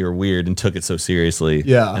crazy or weird and took it so seriously.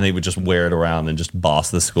 Yeah. And they would just wear it around and just boss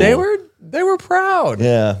the school. They were proud.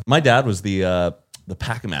 Yeah. My dad was the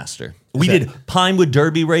Packmaster. We did Pinewood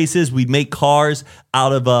Derby races. We'd make cars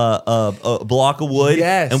out of a block of wood,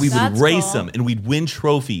 and we would race them, and we'd win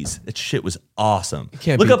trophies. That shit was awesome. You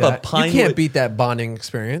can't beat that bonding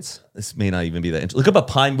experience. This may not even be that interesting. Look up a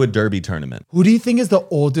Pinewood Derby tournament. Who do you think is the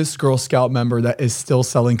oldest Girl Scout member that is still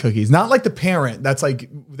selling cookies? Not like the parent that's like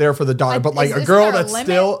there for the daughter, but like a girl that's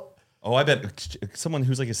still... Oh, I bet someone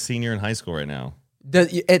who's like a senior in high school right now.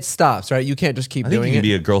 It stops, right? You can't just keep doing it. I think you can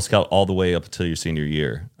be a Girl Scout all the way up until your senior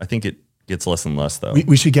year. I think it gets less and less, though.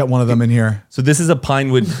 We should get one of them in here. So this is a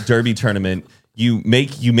Pinewood Derby tournament. You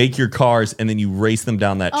make your cars, and then you race them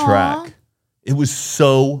down that track. It was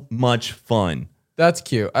so much fun. That's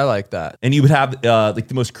cute. I like that. And you would have like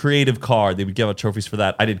the most creative car. They would give out trophies for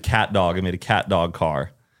that. I did Cat Dog. I made a Cat Dog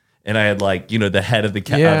car. And I had like, the head of the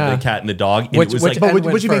cat, and the dog. And would you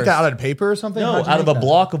make that out of paper or something? No, out of a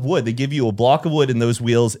block of wood. They give you a block of wood and those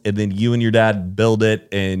wheels, and then you and your dad build it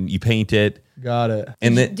and you paint it. Got it.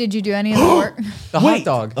 And did you do any of the work? Hot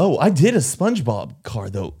dog. Oh, I did a SpongeBob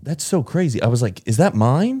car though. That's so crazy. I was like, is that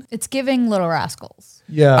mine? It's giving Little Rascals.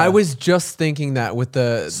 Yeah. I was just thinking that with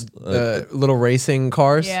the little racing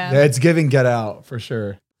cars. Yeah, it's giving Get Out for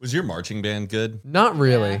sure. Was your marching band good? Not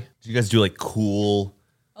really. Did you guys do like cool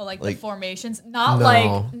Oh, like the formations? Not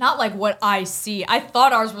like what I see. I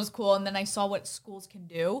thought ours was cool, and then I saw what schools can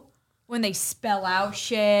do when they spell out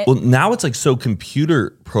shit. Well, now it's like so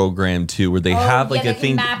computer programmed too, where they have like a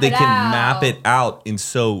thing they can map it out, and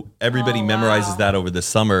so everybody memorizes that over the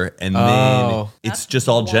summer, and then it's just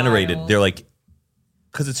all generated. They're like,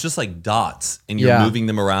 because it's just like dots, and you're moving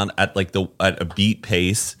them around at like at a beat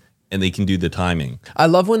pace, and they can do the timing. I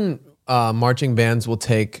love when marching bands will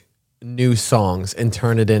take new songs and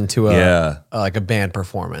turn it into like a band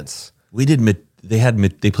performance. We did.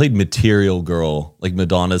 They played Material Girl, like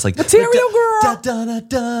Madonna's like Material Girl.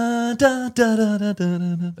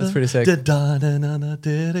 That's pretty sick. And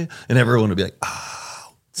everyone would be like,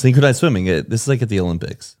 synchronized swimming. This is like at the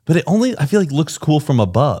Olympics, but it only I feel like looks cool from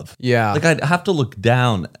above. Yeah, like I'd have to look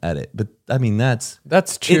down at it, but I mean that's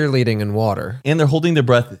cheerleading in water, and they're holding their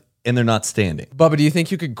breath and they're not standing. Bubba, do you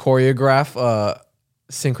think you could choreograph a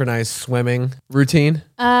synchronized swimming routine?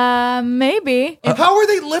 Maybe. How are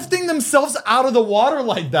they lifting themselves out of the water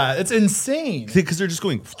like that? It's insane. Because they're just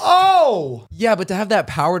going. Oh, yeah, but to have that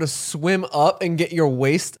power to swim up and get your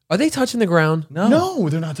waist, are they touching the ground? No,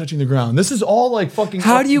 they're not touching the ground. This is all like fucking.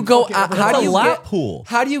 How do you go? How do you lap pool?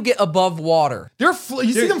 How do you get above water? You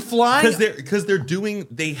see them flying because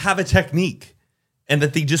they have a technique. And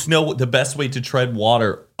that they just know the best way to tread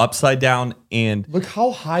water upside down and look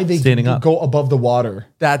how high they standing up. Go above the water.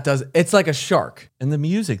 It's like a shark. And the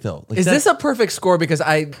music though. Like is this a perfect score? Because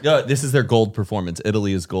this is their gold performance.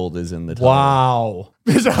 Italy is gold is in the title. Wow.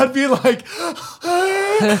 Because I'd be like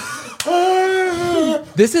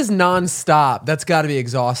this is nonstop. That's gotta be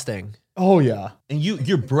exhausting. Oh yeah. And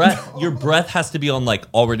your breath has to be on like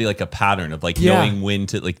already like a pattern of like knowing when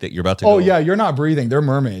to like that you're about to go. Oh yeah, you're not breathing. They're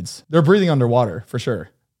mermaids. They're breathing underwater for sure.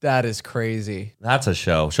 That is crazy. That's a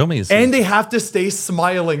show. Show me. And they have to stay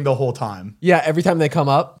smiling the whole time. Yeah, every time they come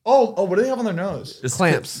up. Oh, what do they have on their nose? It's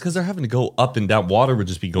clamps. Because they're having to go up and down. Water would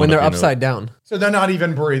just be going when they're up upside down. So they're not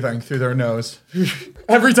even breathing through their nose.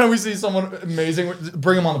 Every time we see someone amazing,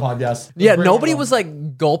 bring them on the podcast. Yeah, nobody was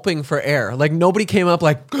like gulping for air. Like nobody came up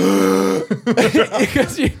like because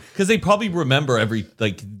they probably remember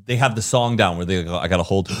they have the song down where they go, I gotta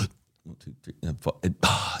hold 1, 2, 3, and 4,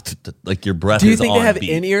 like your breath. Do you think they have beat.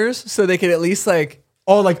 in-ears so they can at least like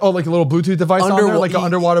like a little Bluetooth device on there, like an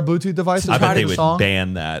underwater Bluetooth device? I bet they would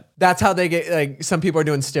ban that. That's how they get like some people are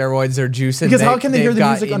doing steroids or juicing. Because how can they hear the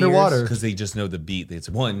music underwater? Because they just know the beat. It's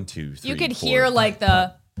 1, 2, 3. You could 4, hear like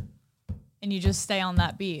and you just stay on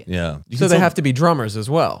that beat. Yeah. So they have to be drummers as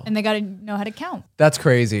well. And they got to know how to count. That's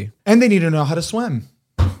crazy. And they need to know how to swim.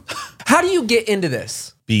 How do you get into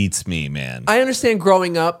this? Beats me, man. I understand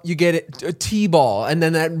growing up, you get a T-ball, and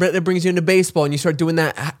then that brings you into baseball, and you start doing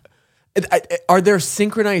that. Are there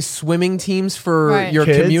synchronized swimming teams for your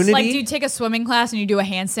community? Like, do you take a swimming class and you do a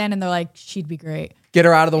handstand, and they're like, she'd be great. Get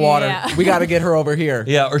her out of the water. Yeah. We got to get her over here.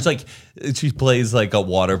 Yeah, or it's like she plays like a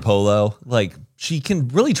water polo. Like she can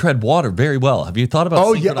really tread water very well. Have you thought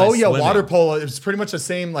about? Swimming? Water polo. It's pretty much the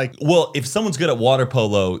same. Like, well, if someone's good at water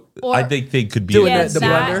polo, I think they could be. The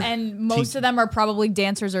blender. And most of them are probably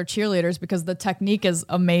dancers or cheerleaders because the technique is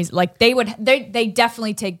amazing. Like they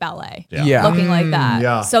definitely take ballet. Yeah. Looking like that.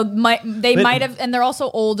 Yeah. So they might have, and they're also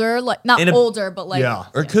older. Like not older, but like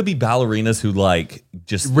or it could be ballerinas who like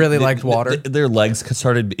just really liked water. Their legs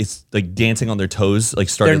started, it's like dancing on their toes, like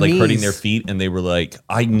started like hurting their feet, and they were like,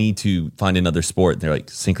 I need to find another sport. And they're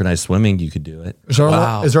like, synchronized swimming, you could do it. Is there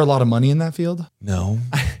a lot of money in that field? No,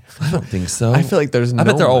 I don't think so. I feel like there's I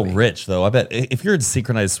bet they're all rich though. I bet if you're in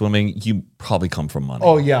synchronized swimming, you probably come from money.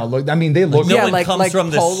 Oh yeah, look, I mean they look. No one comes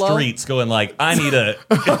from the streets going like, I need to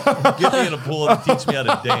get me in a pool and teach me how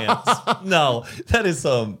to dance. No, that is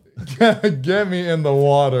get me in the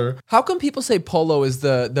water. How come people say polo is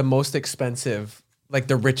the most expensive, like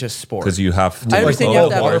the richest sport? Because you have to. I understand you have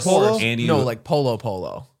to have water a horse. polo? Like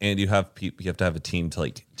polo. And you have to have a team to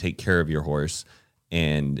like take care of your horse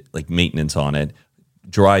and like maintenance on it,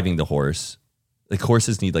 driving the horse. Like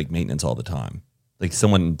horses need like maintenance all the time. Like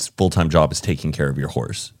someone's full-time job is taking care of your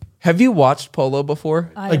horse. Have you watched polo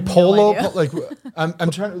before? Like polo, like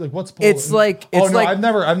I'm trying to like what's polo? It's like I've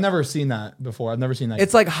never seen that before. I've never seen that.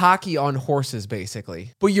 It's like hockey on horses,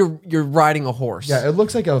 basically. But you're riding a horse. Yeah, it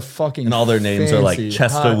looks like a fucking. And all their names are like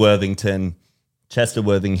Chester Worthington. Chester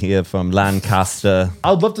Worthing here from Lancaster.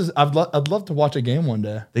 I'd love to watch a game one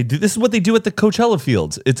day. They do. This is what they do at the Coachella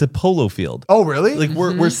fields. It's a polo field. Oh, really? Like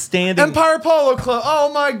we're standing. Empire Polo Club.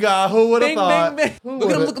 Oh my God, who would have thought? Bing.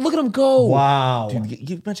 Look at him go! Wow. Dude,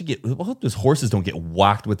 you imagine I hope those horses don't get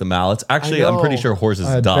whacked with the mallets. Actually, I'm pretty sure horses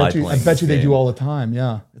die. I bet you they do all the time.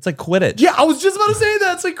 Yeah. It's like Quidditch. Yeah, I was just about to say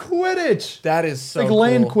that. It's like Quidditch. That is so like cool.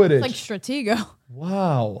 land Quidditch. It's like Stratego.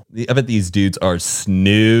 Wow. I bet these dudes are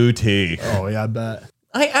snooty. Oh, yeah, I bet.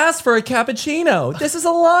 I asked for a cappuccino. This is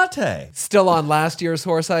a latte. Still on last year's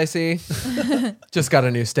horse, I see. Just got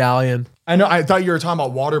a new stallion. I know. I thought you were talking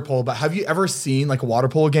about water polo, but have you ever seen like a water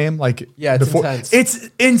polo game? Like, yeah, it's intense. It's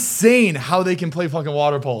insane how they can play fucking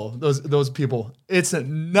water polo. Those people. It's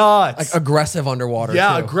nuts. Like aggressive underwater.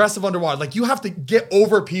 Yeah, too. aggressive underwater. Like you have to get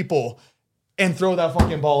over people and throw that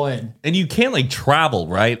fucking ball in. And you can't like travel,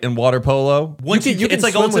 right? In water polo. Once you can it's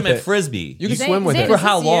like ultimate frisbee. You can swim with it. For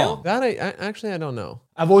how long? That I don't know.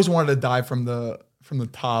 I've always wanted to dive from the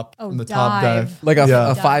top top dive. Like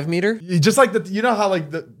a 5 meter? Just like you know how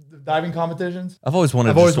like the diving competitions? I've always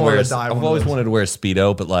wanted to wear a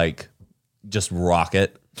Speedo, but like just rock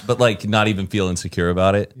it. But like not even feel insecure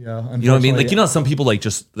about it. Yeah. You know what I mean? Like, you know, some people like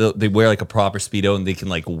just, they wear like a proper Speedo and they can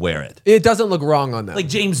like wear it. It doesn't look wrong on them. Like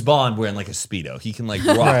James Bond wearing like a Speedo. He can like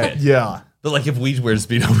rock it. Yeah. But like if we wear a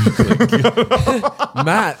Speedo, we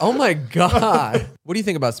Matt, oh my God. What do you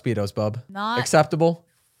think about Speedos, bub? Not acceptable?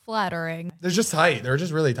 Flattering. They're just tight. They're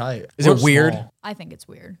just really tight. Is it weird? Small. I think it's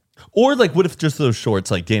weird. Or like what if just those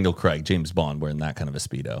shorts like Daniel Craig, James Bond wearing that kind of a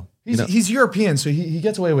Speedo? He's European, so he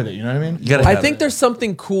gets away with it. You know what I mean? I think there's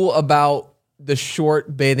something cool about the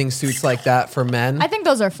short bathing suits like that for men. I think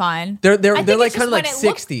those are fine. They're like kind of like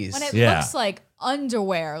 60s. When it looks like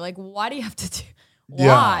underwear, like why do you have to do?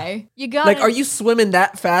 Why? You got like, are you swimming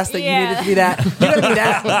that fast that you need it to be that? You gotta be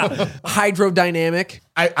that hydrodynamic.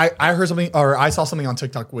 I heard something, or I saw something on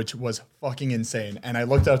TikTok which was fucking insane, and I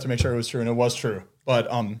looked it up to make sure it was true, and it was true. But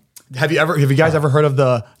have you guys ever heard of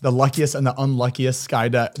the luckiest and the unluckiest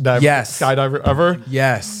skydiver ever?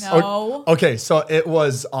 Yes. No. Okay, so it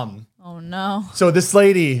was Oh no. So this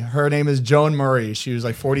lady, her name is Joan Murray. She was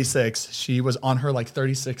like 46. She was on her like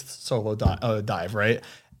 36th solo dive, right?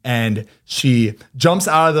 And she jumps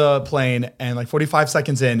out of the plane, and like 45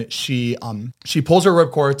 seconds in, she pulls her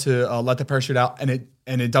ripcord to let the parachute out, and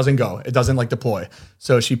it doesn't go. It doesn't like deploy.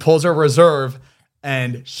 So she pulls her reserve,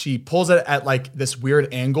 and she pulls it at like this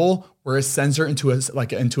weird angle where it sends her into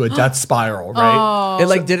a death spiral, right? It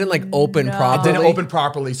like didn't like open properly. It didn't open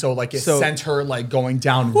properly, so like it sent her like going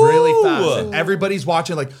down really fast. And everybody's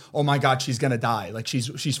watching like, oh my God, she's gonna die. Like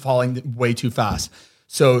she's falling way too fast.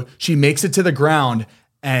 So she makes it to the ground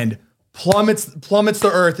and plummets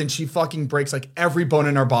to earth, and she fucking breaks like every bone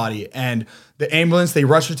in her body. And the ambulance, they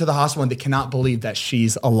rush her to the hospital, and they cannot believe that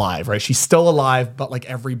she's alive, right? She's still alive, but like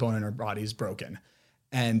every bone in her body is broken.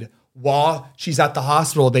 And while she's at the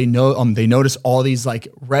hospital, they notice all these like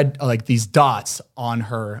red, like these dots on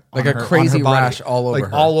her, like a crazy rash all over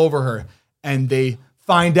her. All over her. And they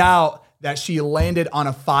find out that she landed on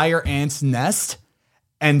a fire ant's nest,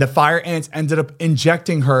 and the fire ants ended up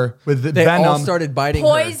injecting her with the venom. They all started biting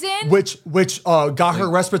Poison? her. Which got her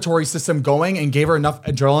respiratory system going and gave her enough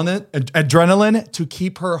adrenaline to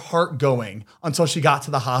keep her heart going until she got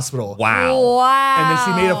to the hospital. Wow. And then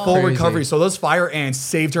she made a full recovery. So those fire ants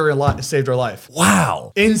saved her life.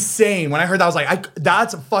 Wow. Insane. When I heard that, I was like,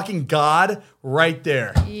 that's fucking God right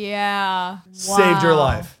there. Yeah. Saved your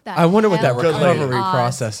life. I wonder what that Good lady. recovery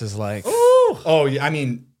process is like. Oh, yeah. I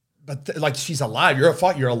mean, but like she's alive. You're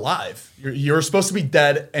alive. You're supposed to be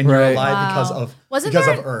dead, and you're alive because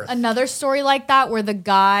of Earth. Another story like that where the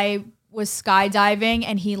guy was skydiving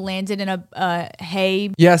and he landed in a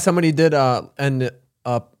hay? Yeah, somebody did end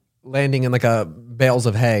up landing in like a bales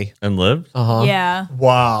of hay and lived. Yeah.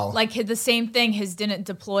 Wow. Like the same thing. His didn't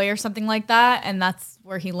deploy or something like that, and that's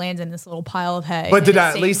where he lands in this little pile of hay. But did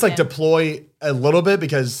that at least like deploy a little bit,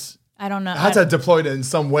 because I don't know. I had to deploy it in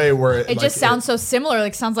some way where it just sounds so similar.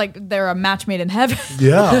 Like sounds like they're a match made in heaven.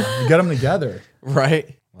 Yeah, you get them together,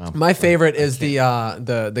 right? Wow. My favorite is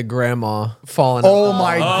the grandma falling. Oh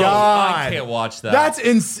my God! I can't watch that.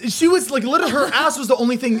 That's she was like literally her ass was the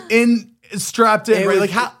only thing strapped in, right? Like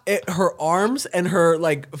how her arms and her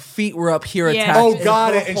like feet were up here attached. Oh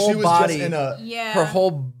God! And she was body, just in a her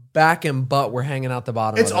whole back and butt were hanging out the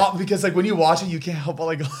bottom. It's off because like when you watch it, you can't help but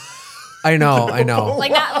like. I know.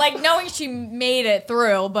 Like not like knowing she made it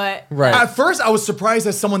through, but right. At first, I was surprised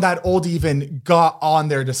that someone that old even got on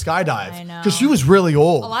there to skydive. I know, because she was really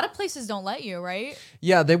old. A lot of places don't let you, right?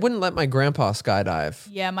 Yeah, they wouldn't let my grandpa skydive.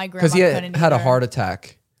 Yeah, my grandpa because he had a heart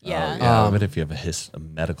attack. Yeah. But if you have a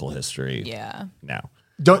medical history, now.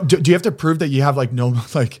 Do you have to prove that you have like no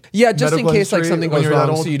like just in case like something goes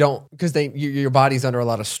wrong, so you don't, because your body's under a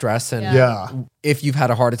lot of stress, and if you've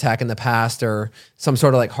had a heart attack in the past or some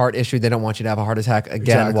sort of like heart issue, they don't want you to have a heart attack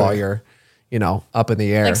again while you're up in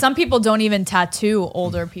the air. Like some people don't even tattoo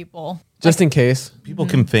older people just in case people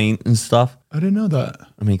can faint and stuff. I didn't know that.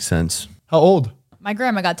 That makes sense. How old? My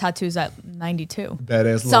grandma got tattoos at 92.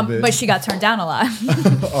 Badass little bitch. But she got turned down a lot.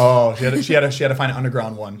 Oh, she had to find an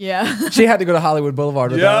underground one. Yeah. She had to go to Hollywood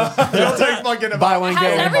Boulevard. Yeah. It'll take fucking buy one, Has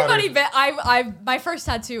get one. everybody been? My first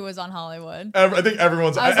tattoo was on Hollywood. I think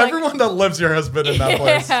everyone that lives here has been in that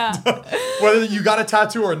place. Whether you got a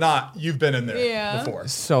tattoo or not, you've been in there before.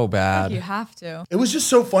 So bad. You have to. It was just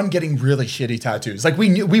so fun getting really shitty tattoos. Like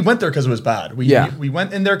we went there because it was bad. We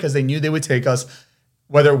went in there because they knew they would take us,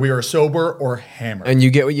 whether we were sober or hammered. And you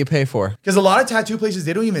get what you pay for. Because a lot of tattoo places,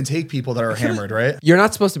 they don't even take people that are hammered, right? You're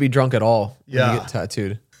not supposed to be drunk at all when you get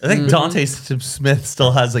tattooed. I think Dante Smith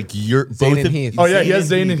still has like Zane and Heath. Oh yeah, he has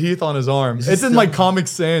Zane and Heath on his arm. It's in like Comic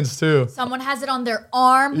Sans too. Someone has it on their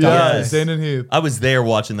arm. Yeah, Zane and Heath. I was there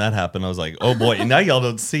watching that happen. I was like, oh boy. And now y'all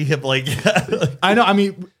don't see him like I know. I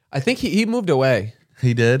mean, I think he moved away.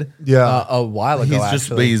 He did? Yeah. A while ago,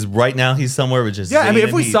 He's right now he's somewhere with just I mean, Zane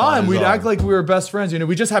if we and saw Heath him, on we'd his act arm. like we were best friends.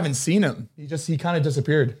 We just haven't seen him. He kind of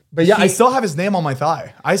disappeared. But yeah, I still have his name on my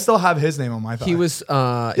thigh. I still have his name on my thigh. He was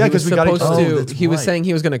because we got each other. Oh, that's he was right. saying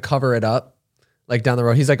he was going to cover it up. Like down the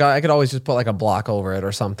road, he's like, I could always just put like a block over it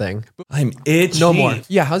or something. I'm itchy. No more.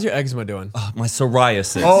 Yeah, how's your eczema doing? My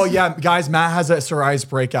psoriasis. Oh yeah, guys, Matt has a psoriasis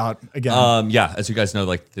breakout again. Yeah, as you guys know,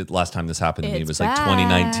 like the last time this happened to me It's was like bad.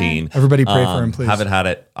 2019. Everybody pray for him, please. Haven't had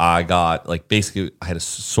it. I got like basically I had a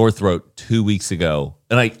sore throat 2 weeks ago,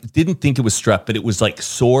 and I didn't think it was strep, but it was like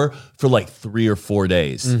sore for like 3 or 4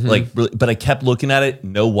 days. Like, really, but I kept looking at it,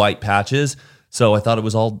 no white patches, so I thought it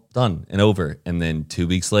was all done and over. And then 2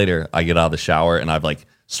 weeks later, I get out of the shower and I've like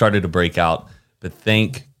started to break out, but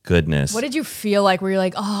thank goodness. What did you feel like? Were you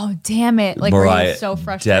like, oh damn it? Like Mariah, were you so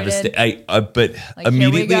frustrated? Devastated. But Like,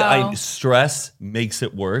 immediately, here we go. stress makes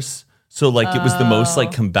it worse. So like it was the most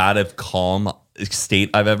like combative, calm state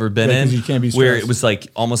I've ever been in. 'cause you can't be where stressed. it was like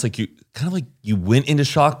almost like you went into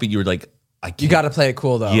shock, but you were like, I can't. You got to play it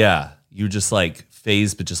cool though. Yeah, you just like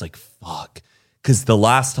phased, but just like fuck. Because the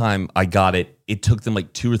last time I got it, it took them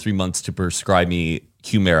like 2 or 3 months to prescribe me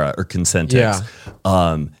Humira or Consentix. Yeah.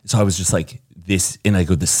 So I was just like this, and I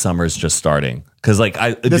go, this summer's just starting. Because like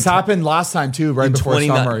this happened last time too, right before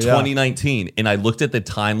summer. 2019, and I looked at the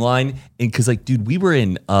timeline, and because like, dude, we were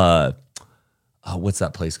in what's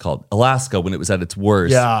that place called? Alaska when it was at its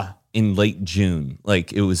worst. Yeah. In late June,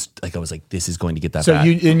 like it was like I was like, this is going to get that So bad.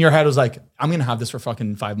 you in your head was like, I'm gonna have this for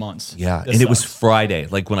fucking 5 months. Yeah, This and it was sucks. Friday,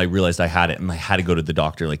 like when I realized I had it, and I had to go to the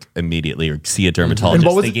doctor like immediately or see a dermatologist. And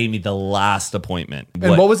what was they it- gave me the last appointment.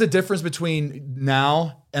 And what was the difference between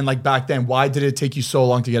now and like back then? Why did it take you so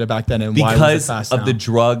long to get it back then? And why was it Because fast of now? the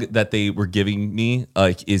drug that they were giving me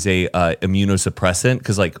is a immunosuppressant.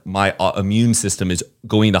 Because like my immune system is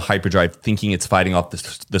going to hyperdrive, thinking it's fighting off the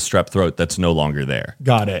strep throat that's no longer there.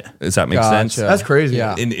 Got it. Does that make sense? That's crazy.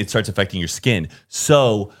 Yeah. And it starts affecting your skin.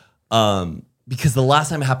 So, because the last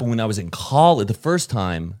time it happened when I was in college, the first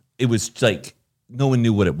time, it was like no one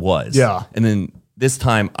knew what it was. Yeah. And then this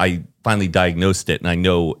time I finally diagnosed it and I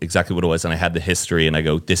know exactly what it was and I had the history and I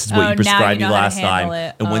go, this is what Oh, you now prescribed you me know how to last time. handle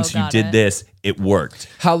it. And Oh, once you got did it. this, it worked.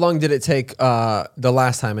 How long did it take the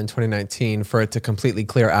last time in 2019 for it to completely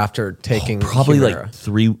clear after taking Probably Humira?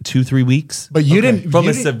 like 2-3 weeks. But you didn't From you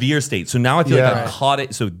a didn't- severe state. So now I feel like I caught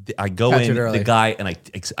it. So I go Catch it in, early. the guy, and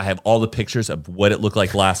I have all the pictures of what it looked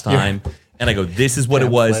like last time. And I go, this is what it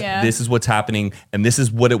was. Yeah. This is what's happening. And this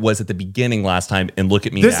is what it was at the beginning last time. And look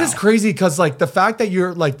at me This now. is crazy because like the fact that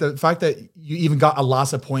you even got a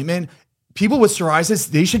last appointment, people with psoriasis,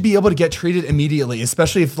 they should be able to get treated immediately,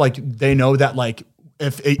 especially if like they know that like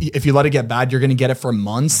if you let it get bad, you're gonna get it for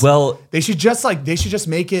months. Well, they should just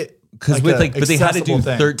make it because like but they had to do accessible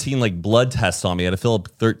thing. 13 like blood tests on me. I had to fill up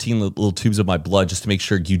 13 little tubes of my blood just to make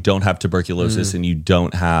sure you don't have tuberculosis and you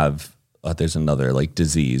don't have there's another like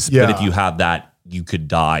disease. Yeah. But if you have that, you could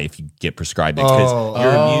die if you get prescribed it because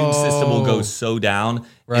your immune system will go so down.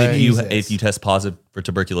 Right. And Jesus. if you test positive for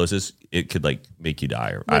tuberculosis, it could like make you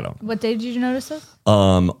die or I don't. What day did you notice this?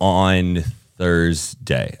 On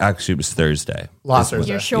Thursday. Actually, it was Thursday. Last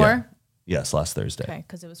Thursday. You're sure? Yes, last Thursday. Okay,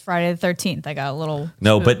 because it was Friday the 13th. I got a little.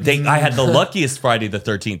 No, but I had the luckiest Friday the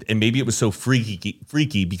 13th, and maybe it was so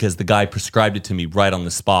freaky because the guy prescribed it to me right on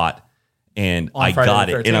the spot, and On I Friday got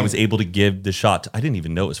the it, and I 13th. was able to give the shot. I didn't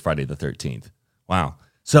even know it was Friday the 13th. Wow.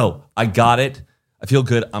 So I got it. I feel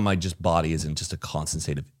good. My body is in just a constant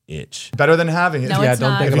state of itch. Better than having it. No, Yeah, it's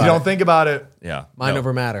don't not. think If you about don't it. think about it, Yeah. Mind no,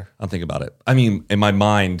 over matter. I'll think about it. I mean, in my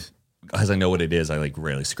mind, as I know what it is, I like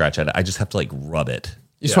rarely scratch at it. I just have to like rub it.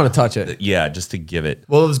 You just want to touch it. Yeah, just to give it.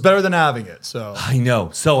 Well, it was better than having it. So I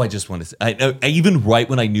know. So I just want to. I even right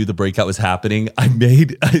when I knew the breakout was happening, I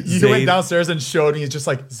made. You went downstairs and showed me. He's just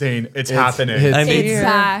like, Zane, it's happening. I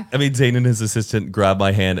made Zane and his assistant grab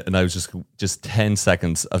my hand, and I was just 10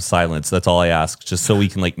 seconds of silence. That's all I asked, just so we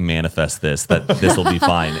can like manifest that this will be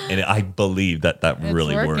fine. And I believe that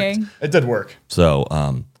really worked. It did work. So,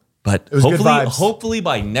 but it was hopefully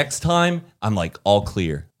by next time I'm like all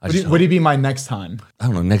clear. Would he be my next time? I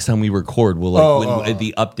don't know. Next time we record, we'll like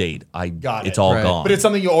the update. It's all gone. But it's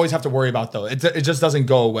something you always have to worry about, though. It just doesn't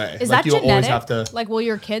go away. Is that genetic? Always have to. Like, will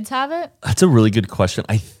your kids have it? That's a really good question.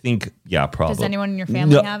 I think, yeah, probably. Does anyone in your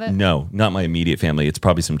family have it? No, not my immediate family. It's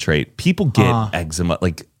probably some trait. People get eczema.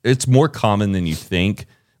 Like, it's more common than you think.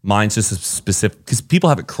 Mine's just a specific because people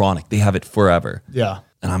have it chronic. They have it forever. Yeah.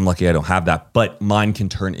 And I'm lucky I don't have that. But mine can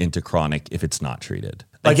turn into chronic if it's not treated.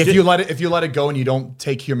 Like if you let it go and you don't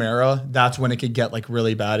take Humira, that's when it could get like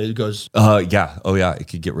really bad. It goes. Yeah. Oh yeah. It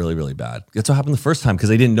could get really, really bad. That's what happened the first time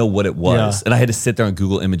because I didn't know what it was, and I had to sit there on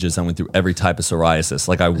Google Images. I went through every type of psoriasis.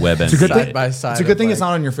 Like I It's a good thing. It's a good thing it's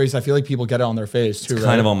not on your face. I feel like people get it on their face too. It's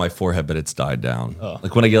kind of on my forehead, but it's died down.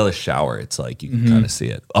 Like when I get out of the shower, it's like you can kind of see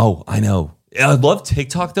it. Oh, I know. I love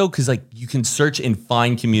TikTok though, because like you can search and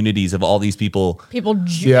find communities of all these people going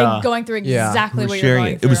through exactly what you're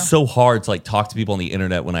going through. It was so hard to like talk to people on the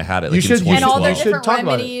internet when I had it. Like, and all the different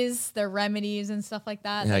remedies and stuff like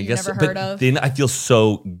that that you never heard of. Then I feel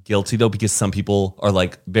so guilty though because some people are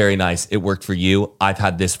like, very nice, it worked for you. I've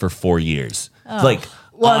had this for 4 years. Like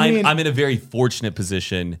I'm in a very fortunate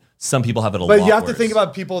position. Some people have it a lot worse. But you have to think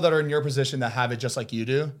about people that are in your position that have it just like you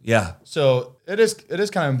do. Yeah. So it is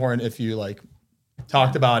kind of important if you like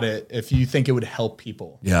talked about it, if you think it would help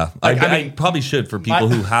people. Yeah. Like, I probably should for people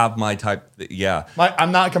who have my type. Yeah.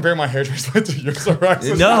 I'm not comparing my hair transplant to your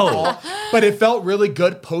psoriasis. No. But it felt really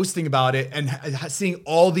good posting about it and seeing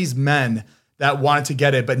all these men that wanted to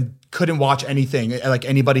get it but couldn't watch anything, like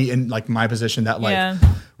anybody in like my position that like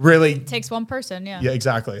really it takes one person. Yeah,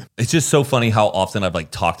 exactly. It's just so funny how often I've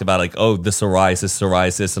like talked about like, oh, the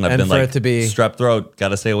psoriasis, and I've been like, strep throat,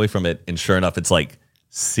 gotta stay away from it. And sure enough, it's like,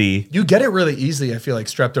 see, you get it really easily. I feel like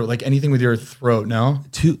strep throat, like anything with your throat. No,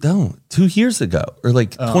 2 years ago, or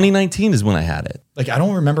like 2019 is when I had it. Like I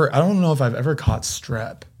don't remember. I don't know if I've ever caught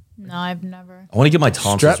strep. No, I've never. I want to get my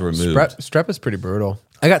tonsils removed. Strep is pretty brutal.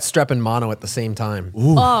 I got strep and mono at the same time.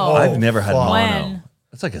 Ooh. I've never had mono. When?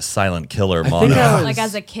 That's like a silent killer, mono. Like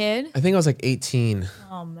as a kid? I think I was like 18.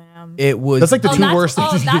 Oh, man. It was. That's like the two worst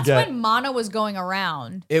things you could that's get. when mono was going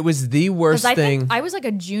around. It was the worst thing. I was like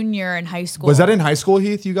a junior in high school. Was that in high school,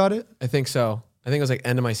 Heath? You got it? I think so. I think it was like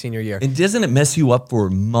end of my senior year. And doesn't it mess you up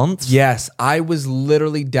for months? Yes. I was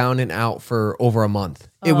literally down and out for over a month.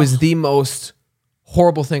 It was the most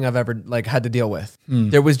horrible thing I've ever like had to deal with.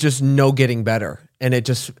 There was just no getting better. And it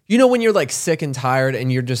just, you know, when you're like sick and tired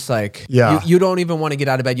and you're just like, you don't even want to get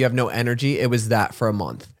out of bed. You have no energy. It was that for a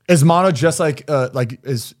month. Is mono just like like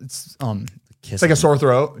it's like a sore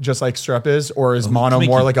throat, just like strep is, or is mono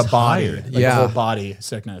more like a body, like a whole body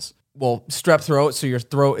sickness? Well, strep throat, so your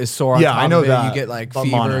throat is sore. On top I know of it. that. You get like fever.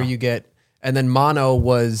 Mono. And then mono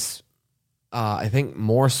was, I think,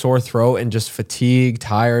 more sore throat and just fatigue,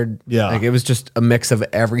 tired. Yeah, like it was just a mix of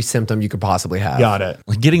every symptom you could possibly have. Got it.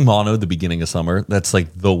 Like getting mono at the beginning of summer, that's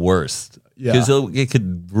like the worst. Yeah, because it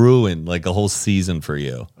could ruin like a whole season for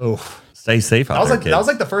you. Oh, stay safe out there, kids. That was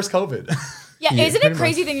like the first COVID. Yeah, isn't it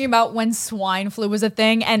crazy thinking about when swine flu was a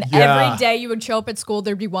thing and every day you would show up at school,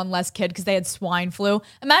 there'd be one less kid because they had swine flu.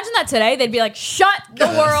 Imagine that today. They'd be like, shut the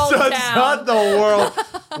world down. Shut the world.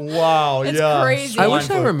 Wow, it's crazy. I wish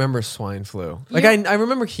I remember swine flu. Like I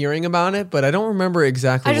remember hearing about it, but I don't remember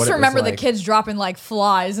exactly what it was like. I just remember the kids dropping like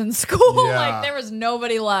flies in school. Yeah. Like there was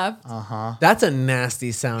nobody left. That's a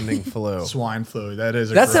nasty sounding flu. Swine flu.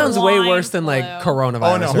 That sounds way worse than like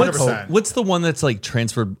coronavirus. Oh, no, 100%. What's the one that's like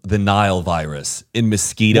transferred the Nile virus in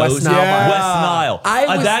mosquitoes? West Nile. Yeah. West Nile.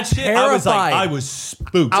 That shit, terrified. I was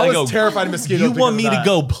spooked. I was terrified of mosquitoes. You want me to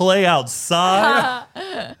go play outside?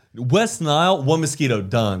 West Nile, one mosquito,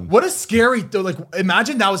 done. What a scary, though. Like,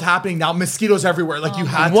 imagine that was happening now. Mosquitoes everywhere. Like, you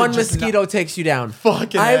had one mosquito takes you down.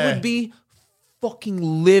 Fucking I would be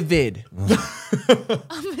fucking livid.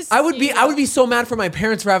 I would be so mad for my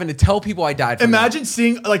parents for having to tell people I died from Imagine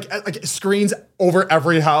seeing like screens over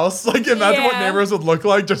every house. Like imagine what neighborhoods would look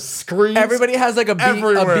like. Just screens. Everybody has like a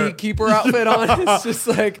beekeeper outfit on. It's just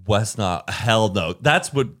like West Nile. Hell no.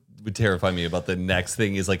 That's what would terrify me about the next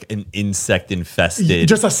thing is like an insect infested.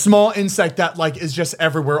 Just a small insect that like is just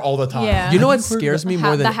everywhere all the time. Yeah. You know what scares me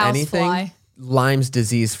more than anything? Fly. Lyme's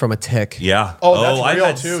disease from a tick. Yeah. Oh, that's I've real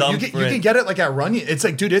had too. some You can get it like at Runyon. It's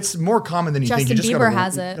like, dude, it's more common than you think. Justin You just Bieber gotta,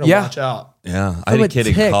 has it. gotta Yeah. watch out. Yeah, I had a kid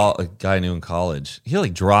tick. a guy I knew in college. He'll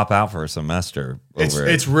like drop out for a semester over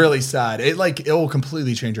it. It's really sad. It will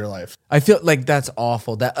completely change your life. I feel like that's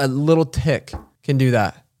awful. That a little tick can do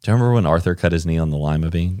that. Do you remember when Arthur cut his knee on the lima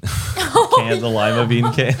bean? The lima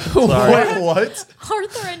bean can. Sorry. Wait, what?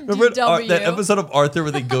 Arthur and Remember DW. that episode of Arthur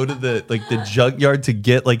where they go to the junkyard to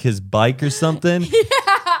get like his bike or something?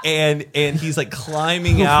 Yeah. And he's like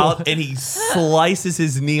climbing out and he slices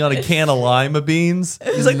his knee on a can of lima beans.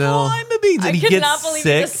 He's like, lima beans. And I he cannot gets believe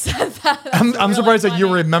sick. you just said that. I'm That's surprised that you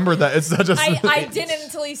funny. remember that. It's such a. I didn't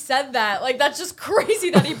until he said that. Like, that's just crazy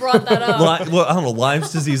that he brought that up. Well, I don't know.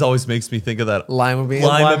 Lyme's disease always makes me think of that Lima bean.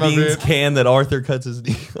 lima beans can that Arthur cuts his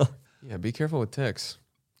knee on. Yeah, be careful with ticks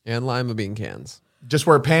and lima bean cans. Just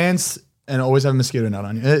wear pants and always have a mosquito net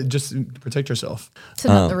on you. Just protect yourself. It's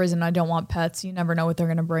another reason I don't want pets. You never know what they're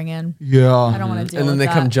going to bring in. Yeah. I don't want to deal And then with they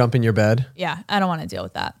that. come jump in your bed. Yeah, I don't want to deal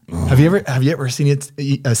with that. Have you ever seen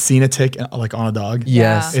a tick like on a dog?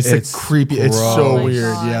 Yes. It's like creepy. It's so gross.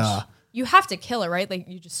 weird. Gosh. Yeah. You have to kill it, right? Like,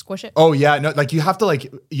 you just squish it? Oh yeah. No, like you have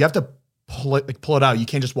to pull it out. You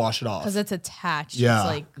can't just wash it off. Because it's attached. Yeah. It's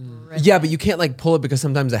like, Yeah, but you can't like pull it because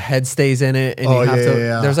sometimes the head stays in it, and Oh, you have yeah, to. yeah,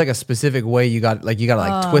 yeah. There's like a specific way you got like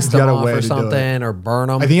twist You them got a off way or to do it. something or burn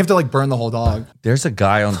them. I think you have to like burn the whole dog. There's a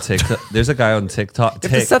guy on TikTok. you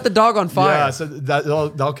have to set the dog on fire. Yeah, so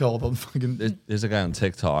that'll kill the fucking. There's a guy on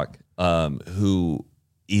TikTok who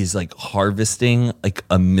is like harvesting like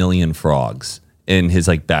 1 million frogs in his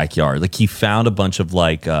like backyard. Like he found a bunch of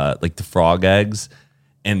like the frog eggs,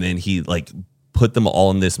 and then he like put them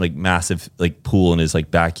all in this like massive like pool in his like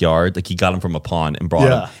backyard. Like he got them from a pond and brought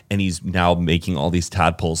them, and he's now making all these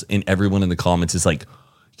tadpoles. And everyone in the comments is like,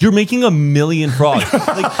 "You're making 1 million frogs.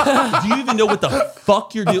 Like, do you even know what the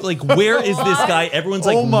fuck you're doing? Like, where is this guy?" Everyone's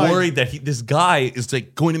like worried that this guy is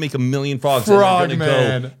like going to make 1 million frogs Frog and they're going to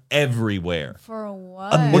man. go everywhere. for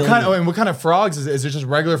what? What kind of frogs is it? Just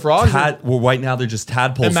regular frogs? Well, right now they're just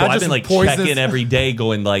tadpoles. So Imagine I've been some like poisonous- checking every day,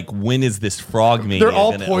 going like, when is this frog mania? They're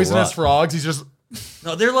all gonna poisonous erupt? frogs. He's just.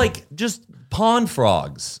 No, they're like just pond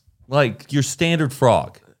frogs, like your standard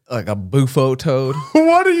frog. Like a bufo toad.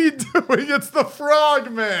 What are you doing? It's the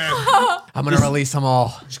frog man. I'm gonna release them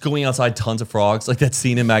all. Just going outside, tons of frogs, like that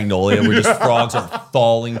scene in Magnolia where just frogs are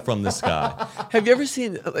falling from the sky. Have you ever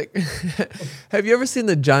seen like? Have you ever seen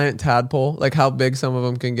the giant tadpole? Like how big some of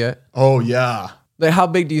them can get? Oh yeah. Like how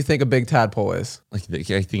big do you think a big tadpole is? Like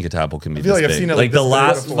I think a tadpole can be I feel this like I've big. seen it like like the this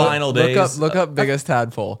last big before. final days. Look up biggest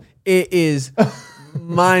tadpole. It is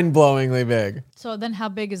mind-blowingly big. So then how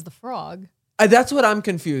big is the frog? That's what I'm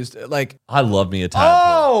confused. Like, I love me a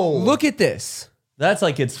tadpole. look at this. That's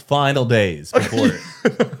like its final days before.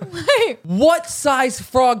 What size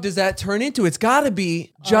frog does that turn into? It's got to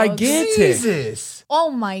be gigantic. Jesus.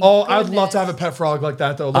 Oh my Oh, goodness. I'd love to have a pet frog like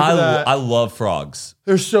that though. Look at that. I love frogs.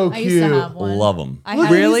 They're so I cute. used to have one. Love them. I Look,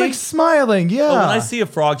 had- Really? He's like smiling. Yeah. When I see a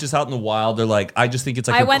frog just out in the wild, they're like, I just think it's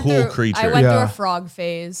like a cool creature. I went Yeah. through a frog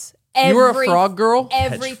phase. You were a frog girl?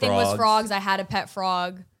 Everything was frogs. frogs. I had a pet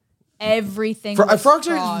frog. Everything Frogs was are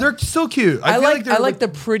frog. they're so cute. I feel like they're the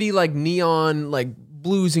pretty like neon like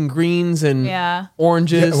blues and greens and Yeah.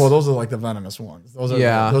 oranges. well, those are like the venomous ones. Those are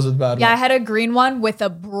those are the bad Yeah, I ones. had a green one with a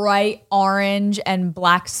bright orange and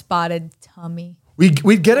black spotted tummy.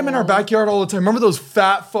 We'd get them in our backyard all the time. Remember those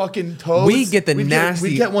fat fucking toads? We get the We'd nasty-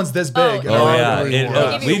 We'd get ones this big. Oh, Oh yeah, They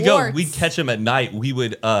give you we'd go. warts. We'd catch them at night. We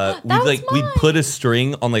would was we'd mine. put a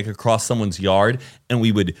string on like across someone's yard, and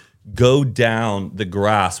we would go down the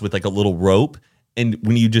grass with like a little rope. And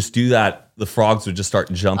when you just do that, the frogs would just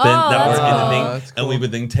start jumping. Oh, that was that's in the cool. thing, That's and we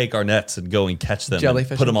would then take our nets and go and catch them, and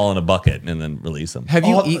Jellyfish. put them all in a bucket, and then release them. Have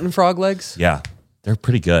you eaten frog legs? Yeah, they're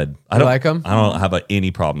pretty good. I You don't like 'em? I don't have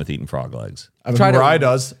any problem with eating frog legs. I've tried Mariah it.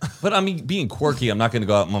 does. But I mean, being quirky, I'm not going to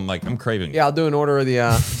go out and I'm like, I'm craving. Yeah, I'll do an order of the.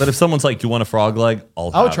 But if someone's like, "You want a frog leg?" I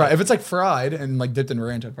would have try it. if it's like fried and like dipped in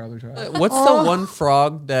ranch. I'd probably try it. What's the one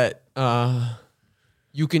frog that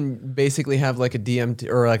you can basically have like a DMT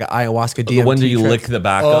or like an ayahuasca DMT? The one that you trip? lick the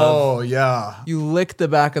back of. Oh yeah. You lick the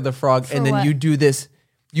back of the frog and then what? you do this.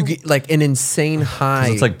 You get like an insane high.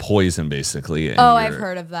 It's like poison, basically. and Oh, I've you're-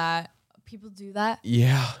 heard of that. People do that.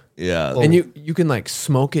 yeah, Yeah. and you can like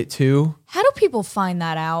smoke it too. How do people find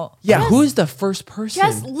that out? Yeah, Just- who is the first person?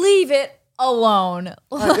 Just leave it alone.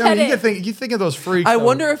 I Let mean, it. you think of those freaks. I though.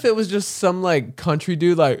 wonder if it was just some like country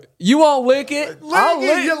dude like, you won't lick it? I'll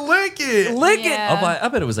You lick it. lick Yeah. I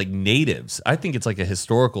bet it was like natives. I think it's like a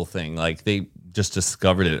historical thing. Like they just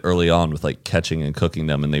discovered it early on with like catching and cooking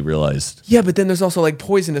them, and they realized. Yeah, but then there's also like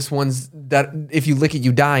poisonous ones that if you lick it,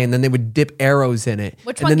 you die, and then they would dip arrows in it.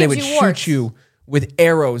 Which and one then they gives would you warts? shoot you with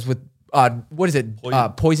arrows with what is it?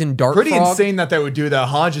 Poison dart Pretty frog? insane that they would do that,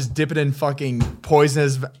 huh? Just dip it in fucking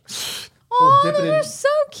poisonous. Oh, dip it they're in. so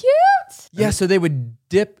cute. Yeah, so they would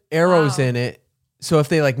dip arrows in it. So if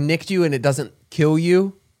they like nicked you and it doesn't kill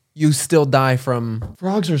you, you still die from.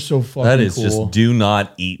 Frogs are so fucking That is cool. just do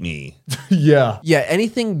not eat me. Yeah. Yeah,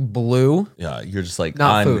 anything blue. Yeah, you're just like,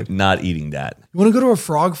 Not I'm food. not eating that. You want to go to a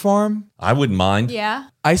frog farm? I wouldn't mind. Yeah.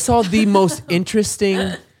 I saw the most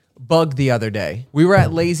interesting bug the other day. We were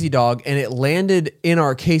at Lazy Dog and it landed in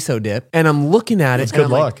our queso dip, and I'm looking at it. That's and good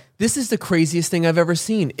I'm luck. Like, this is the craziest thing I've ever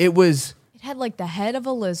seen. It was It had like the head of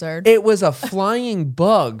a lizard. a flying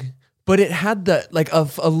bug, but it had the like a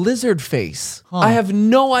lizard face. I have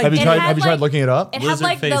no idea. Have you tried looking it up? It Lizard had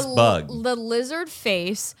like face bug. the lizard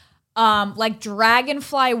face, like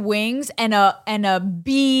dragonfly wings and a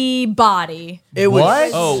bee body. It was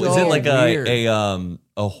What? Oh, is so it like weird.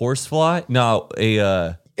 a horsefly? No,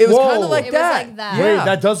 It was Whoa. kind of like It was that. like that. Yeah. Wait,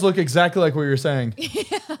 that does look exactly like what you're saying.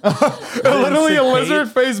 Literally a lizard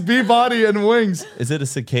face, bee body, and wings. is it a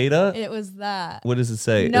cicada? It was that. What does it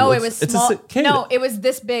say? No, it looks- was it's small. a cicada. No, it was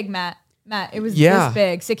this big, Matt. Matt, it was Yeah. this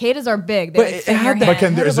big. Cicadas are big. They But like it fit in had your the-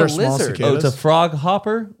 hand. But head is of there a small lizard. Oh, cicadas? it's a frog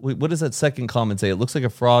hopper? Wait, what does that second comment say? It looks like a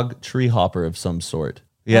frog tree hopper of some sort.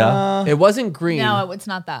 Yeah. It wasn't green. No, it's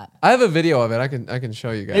not that. I have a video of it. I can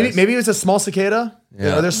show you guys. Maybe it was a small cicada.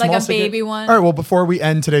 Yeah. Are there small a cicada- baby one? All right. Well, before we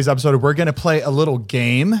end today's episode, we're gonna play a little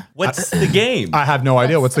game. What's the game? I have no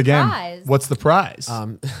idea. What's the game? prize? What's the prize?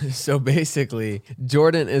 So basically,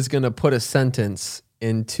 Jordan is going to put a sentence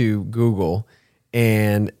into Google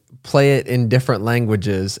and play it in different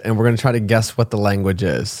languages, and we're going to try to guess what the language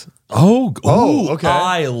is. Oh, okay.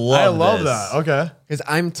 I love that. this. Okay. Because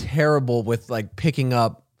I'm terrible with like picking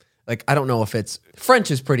up, like I don't know if it's French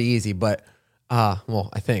is pretty easy, but well,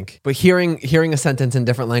 I think. But hearing a sentence in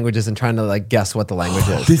different languages and trying to like guess what the language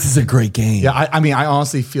is. This is a great game. Yeah, I mean, I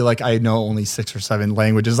honestly feel like I know only 6 or 7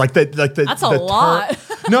 languages. Like the That's a the lot.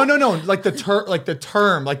 No. Like the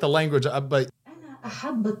term, like the language. But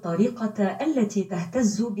أحب الطريقة التي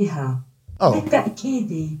تهتز بها. Oh.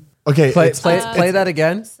 بالتأكيد. okay, Play that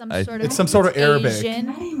again. it's some sort of Arabic. Asian.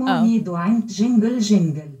 مريم يريد عند جنجل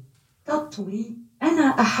جنجل. تطوي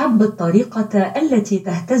أنا أحب الطريقة التي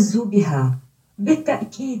تهتز بها.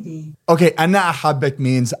 بالتأكيد. Okay, ana ahabik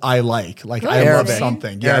means I like I love Arabic.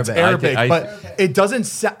 something. Yeah, it's Arabic. Arabic, but it doesn't.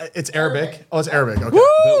 It's Arabic. Oh, it's Arabic. Okay.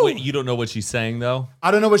 But wait, you don't know what she's saying though?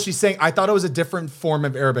 I don't know what she's saying. I thought it was a different form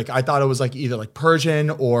of Arabic. I thought it was like either like Persian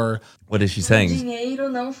or. What is she saying? Dinheiro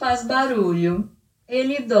não faz barulho.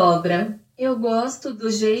 Ele dobra. Eu gosto do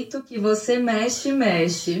jeito que você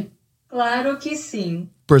mexe. Claro que sim.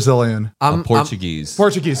 Brazilian. Portuguese.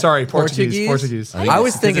 Portuguese. Sorry, Portuguese. I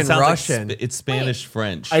was thinking It sounds Russian. Like it's Spanish,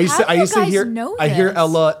 French. I used How do you to guys hear. know I hear this?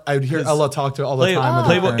 Ella. I would hear Ella talk to it all the time. with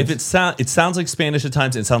her parents. If it sounds like Spanish at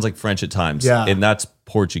times, it sounds like French at times. Yeah. And that's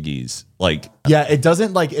Portuguese. Like Yeah, it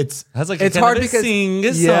doesn't like it's. has like It's a kind hard of a because sing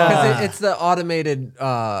Yeah. it's the automated.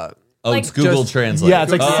 Oh, Like it's Google just- Translate. Yeah,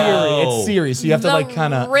 it's like Siri. Oh. It's Siri, so you have to The like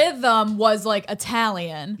kind of. rhythm was like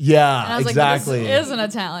Italian. And Yeah, I was exactly. like, this isn't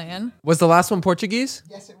Italian. Was the last one Portuguese?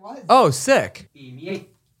 Yes, it was. Oh, sick. I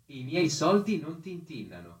miei soldi non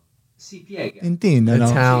tintinnano. Si piega. Intina, no.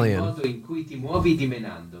 Italian. Il modo in cui ti muovi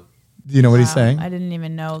dimenando. Do you know what he's saying? I didn't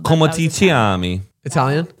even know. That Come that was ti Italian. chiami?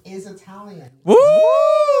 Italian. Is Italian.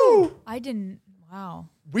 Woo! I didn't. Wow.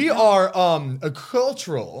 We are a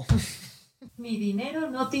cultural. Mi dinero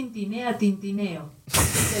no tintinea tintineo.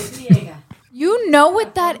 Se pliega. You know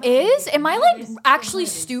what that is? Am I like actually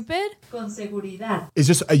stupid? Con seguridad. It's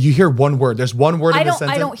just you hear one word. There's one word in the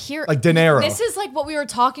sentence. I don't hear like dinero. This is like what we were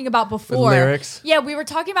talking about before. lyrics? Yeah, we were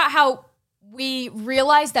talking about how we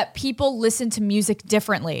realized that people listen to music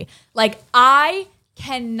differently. Like I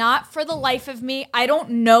cannot for the life of me, I don't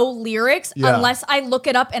know lyrics Yeah. unless I look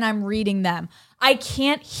it up and I'm reading them. I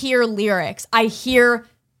can't hear lyrics. I hear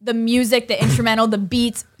the music, the instrumental, the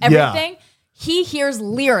beats, everything. He hears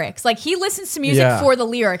lyrics. Like he listens to music Yeah. for the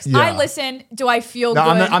lyrics. Yeah. I listen, do I feel No,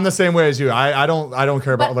 good? I'm the same way as you. I don't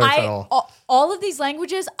care about But lyrics at all. all of these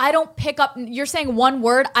languages, I don't pick up. You're saying one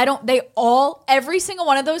word. Every single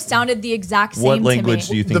one of those sounded the exact same What to language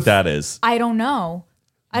me. do you think that is? I don't know.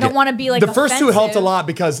 I don't want to be like The first two helped a offensive. lot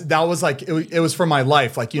because that was like it was from my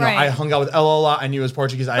life. Like Right. I hung out with Ella a lot. I knew it was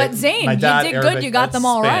Portuguese. But Zane, my dad, you did Arabic. good. You got them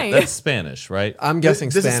all right. That's Spanish, right? I'm guessing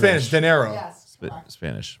This is Spanish. Spanish. Dinero.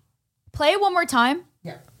 Spanish. Play it one more time.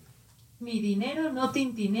 Mi dinero no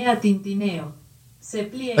tintinea tintineo.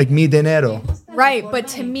 Like mi dinero. Right, but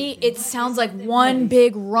to me, it sounds like one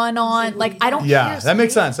big run-on. Like I don't. Yeah, hear that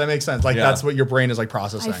makes sense. That makes sense. Like Yeah. that's what your brain is like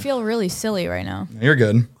processing. I feel really silly right now. You're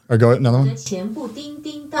good. Or go another 我的 one. 钱不叮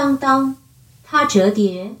叮当当，它折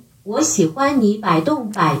叠。我喜欢你摆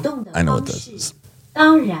动摆动的 I know what 方 this 式。 is.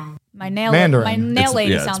 当然， My nail Mandarin.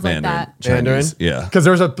 lady It's sounds like Mandarin. that. Mandarin? Chinese, yeah. Because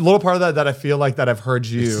there's a little part of that I feel like that I've heard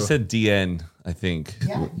She you. said DN, I think.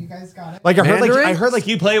 Yeah, you guys got it. Like I heard Mandarin? like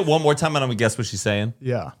Can you play it one more time and I'm gonna guess what she's saying?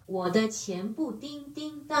 yeah. 我的钱不叮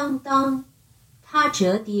叮当当，它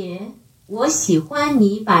折叠。我喜欢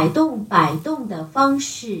你摆动摆动的方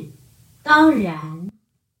式。当然，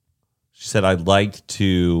 She said, I'd like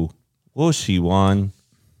to. What was she won?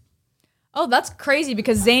 Oh, that's crazy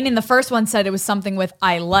because Zayn in the first one said it was something with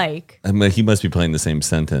I like. I mean, he must be playing the same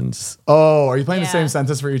sentence. Oh, are you playing the Yeah. same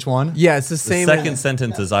sentence for each one? Yeah, it's the The same. second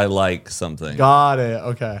sentence is I like something. Got it.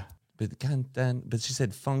 Okay. But she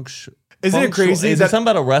said function. Isn't it crazy Is there that- something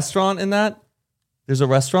about a restaurant in that? There's a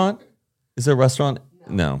restaurant? Is there a restaurant?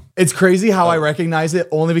 No. It's crazy how I recognize it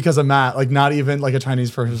only because of Matt. Like not even like a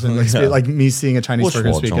Chinese person. Like, like me seeing a Chinese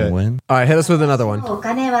person speak it. All right, hit us with another one. お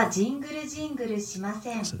金はジングルジングルしま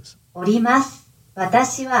せん。おります。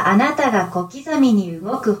私はあなたが小刻みに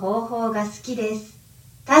動く方法が好きです。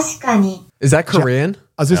確かに。 Is that Korean?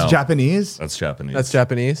 Is this No. Japanese? That's Japanese. That's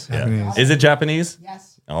Japanese. Yeah. Japanese. Is it Japanese?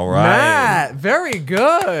 Yes. All right. Matt, very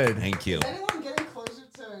good. Thank you. Is anyone getting closer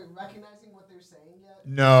to recognizing what they're saying yet?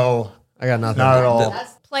 No. I got nothing. Not at all.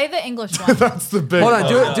 Play the English one. That's the big Hold on,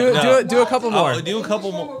 do one. it, do it, do it, do a couple more. Do a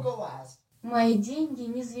couple Which one more. will go last? Мои деньги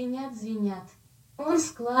не звенят. Он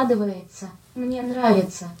складывается. Мне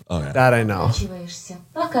нравится. Okay. That I know.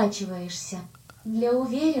 Покачиваешься. Для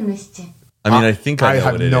уверенности. I mean, I think I know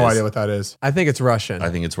have what it no is. idea what that is. I think it's Russian. I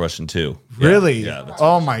think it's Russian too. Yeah. Really? Yeah. That's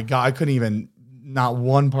Oh my god, I couldn't even not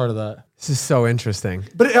one part of that. This is so interesting.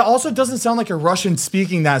 But it also doesn't sound like a Russian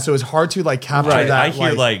speaking that, so it's hard to like capture right. that. I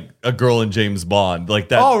hear like a girl in James Bond, like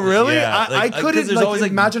that. Oh, really? Yeah, I couldn't, 'cause there's like, always,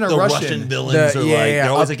 imagine a the Russian. villains The- are yeah, like yeah,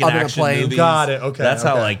 they're always up- like in up in a action plane. movies. Got it, okay, That's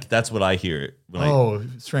how okay. that's what I hear. Like, Oh,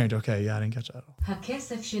 strange. Okay, yeah, I didn't catch that.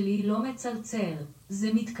 הכסף שלי לא מצלצל. זה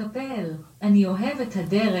מתקפל. אני אוהב את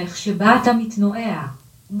הדרך שבה אתה מתנועע.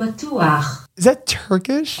 בטוח. Is that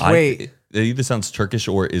Turkish? Wait. It either sounds Turkish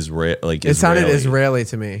or Israel. Like It sounded Israeli. Israeli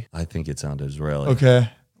to me. I think it sounded Israeli. Okay.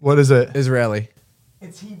 What is it? Israeli.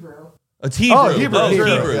 It's Hebrew. It's Hebrew. Oh, Hebrew,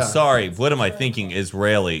 Hebrew. yeah. Sorry. What am I thinking?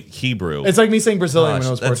 Israeli. Hebrew. It's like me saying Brazilian when Gosh,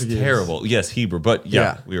 I was that's Portuguese. terrible. Yes, Hebrew. But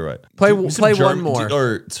yeah, we were right. Play Do some play one more.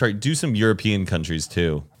 do some European countries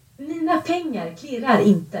too. Mina pengar klirrar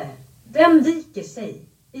inte. Den viker sig.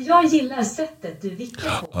 Jag gillar sättet du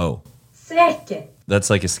vickar på. Oh. Säkert. That's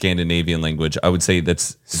like a Scandinavian language. I would say it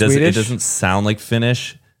Swedish? doesn't sound like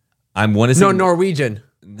Finnish. I'm one to say No, Norwegian.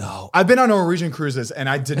 No. I've been on Norwegian cruises and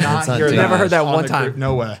I did not not hear that. Danish. Never heard that on one the time.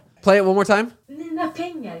 No way. Play it one more time. Mina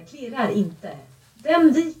pengar klirrar inte.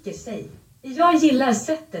 Den viker sig. Jag gillar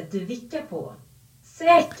sättet du vickar på.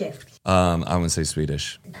 Säkert. I'm gonna say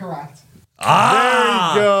Swedish. Correct.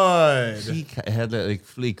 Ah, Very good. Flika, it had that,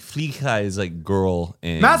 like Flika is like girl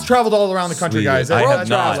and Matt's traveled all around the country, Sweden. guys. I World have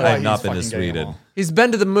not. travel, I have he's not been to fucking getting Sweden. them all. He's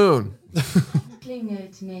been to the moon.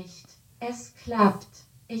 Klingelt nicht. Es klappt.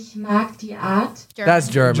 Ich mag die Art. That's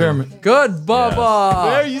German. German. Good, Bubba.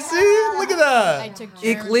 There, you see? Look at that. I took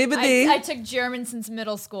Ich German. liebe dich. I took German since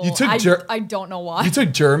middle school. You took I don't know why. You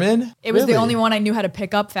took German? It was Really? the only one I knew how to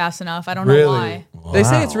pick up fast enough. I don't know Really? why. They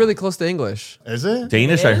say it's really close to English. Is it?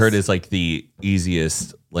 Danish, It I heard, is? is like the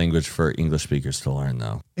easiest language for English speakers to learn,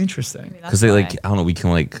 though, Interesting. That's because they like why. I don't know, we can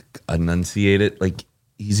like enunciate it like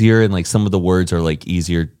easier, and like some of the words are like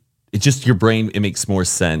easier. It's just your brain; it makes more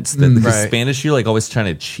sense. Than because Right. Spanish, you're like always trying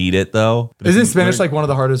to cheat it, though. But if Isn't you Spanish learn- like one of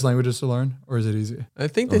the hardest languages to learn? Or is it easy? I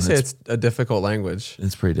think they say it's a difficult language.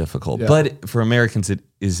 It's pretty difficult. Yeah. But for Americans, it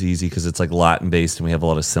is easy because it's like Latin based and we have a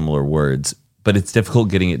lot of similar words. But it's difficult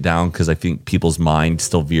getting it down because I think people's mind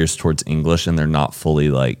still veers towards English and they're not fully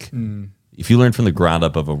like. If you learn from the ground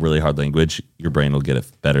up of a really hard language, your brain will get it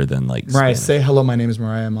better than like. Mariah, Spanish. say hello. My name is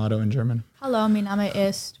Mariah Motto in German. Hello, mein Name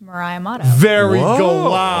ist Mariah Motto. Very Whoa. go.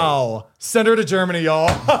 Wow. Send her to Germany, y'all.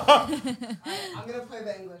 I'm gonna play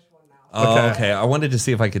the English one now. Oh, okay. I wanted to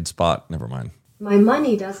see if I could spot. Never mind. My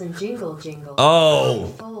money doesn't jingle jingle. Oh.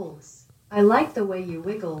 It folds. I like the way you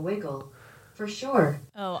wiggle wiggle. For sure.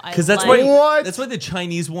 Oh, I Because that's like, why that's why the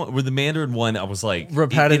Chinese one or the Mandarin one, I was like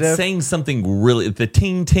Repetitive? It's saying something really the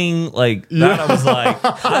ting ting like that. I was like,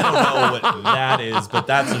 I don't know what that is, but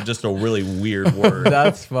that's just a really weird word.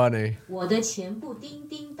 That's funny. 我的钱不叮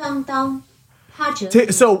叮当当，它折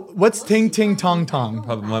So what's ting ting tong tong?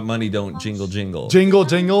 Probably my money don't jingle jingle. Jingle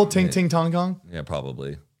jingle ting ting tong tong. Yeah,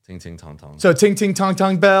 probably. Ting ting tong tong. So ting ting tong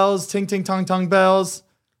tong bells, ting ting tong tong bells,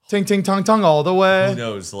 ting ting tong tong all the way. Who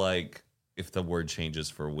knows, like, if the word changes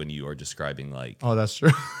for when you are describing, like, oh, that's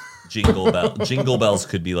true. Jingle bell. Jingle bells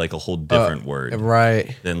could be like a whole different word,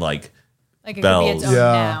 right? Than like it bells. could be its own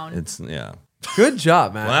noun. It's Good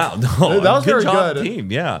job, man. Wow, no, that was good very job, good.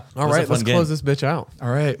 team. Yeah. All right, let's close this bitch out.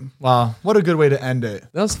 All right. Wow, what a good way to end it.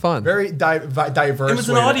 That was fun. Very diverse. It was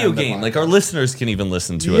an way to audio end the game. podcast. Like our listeners can even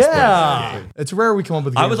listen to us. Yeah, it's rare we come up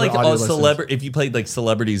with. Games I would like where audio a listens. celebrity if you played like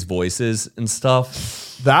celebrities' voices and stuff.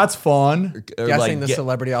 That's fun. Or Guessing like, the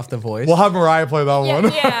celebrity off the voice. We'll have Mariah play that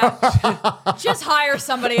one. Yeah. Just hire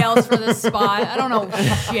somebody else for this spot. I don't know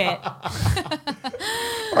shit.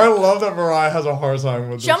 I love that Mariah has a hard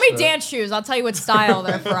time with Show this me shit. dance shoes. I'll tell you what style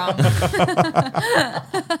they're from.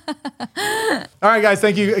 All right, guys.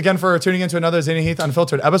 Thank you again for tuning into another Zane and Heath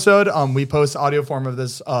Unfiltered episode. We post audio form of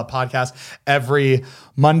this podcast every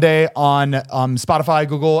Monday on Spotify,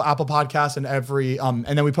 Google, Apple Podcasts, and and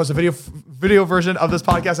then we post a video version of this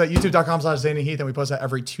podcast at youtube.com/Zane and Heath, and we post that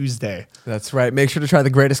every Tuesday. That's right. Make sure to try the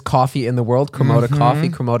greatest coffee in the world, Cremota Coffee,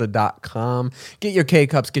 Cremota.com. Get your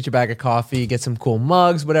K-Cups, get your bag of coffee, get some cool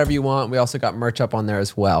mugs, whatever you want. We also got merch up on there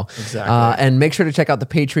as well. Exactly. And make sure to check out the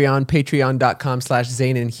Patreon,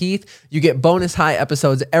 patreon.com/Zane and Heath. You get bonus high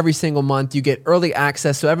episodes every single month. You get early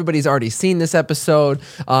access, so everybody's already seen this episode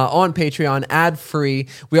on Patreon, ad-free.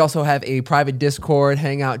 We also have a private Discord,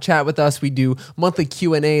 hang out, chat with us. We do monthly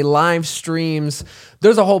Q&A, live streams.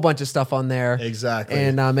 There's a whole bunch of stuff on there. Exactly.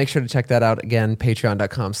 And make sure to check that out again,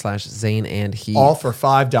 patreon.com/Zane and Heath. All for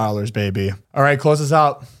 $5, baby. All right, close us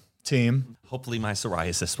out, team. Hopefully my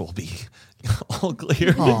psoriasis will be all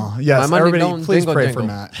clear. Oh, yes. My Monday Everybody, don't please dingle pray jingle. for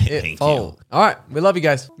Matt. Thank you. All right. We love you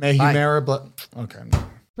guys. May he Bye. merit Okay.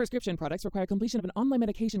 Prescription products require completion of an online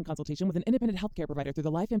medication consultation with an independent healthcare provider through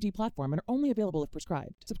the LifeMD platform and are only available if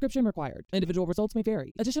prescribed. Subscription required. Individual results may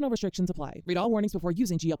vary. Additional restrictions apply. Read all warnings before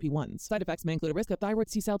using GLP-1s. Side effects may include a risk of thyroid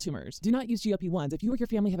C-cell tumors. Do not use GLP-1s if you or your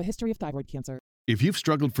family have a history of thyroid cancer. If you've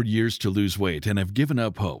struggled for years to lose weight and have given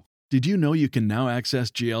up hope, did you know you can now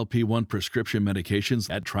access GLP-1 prescription medications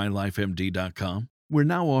at TryLifeMD.com? We're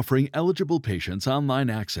now offering eligible patients online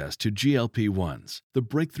access to GLP-1s, the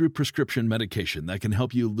breakthrough prescription medication that can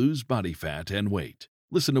help you lose body fat and weight.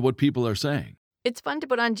 Listen to what people are saying. It's fun to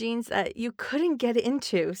put on jeans that you couldn't get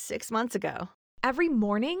into 6 months ago. Every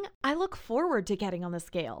morning, I look forward to getting on the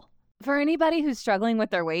scale. For anybody who's struggling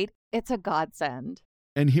with their weight, it's a godsend.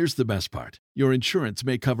 And here's the best part. Your insurance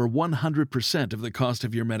may cover 100% of the cost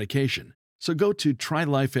of your medication. So go to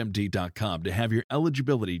TryLifeMD.com to have your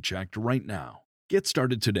eligibility checked right now. Get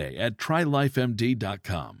started today at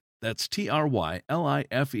TryLifeMD.com. That's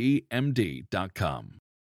TryLifeMD.com.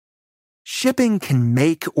 Shipping can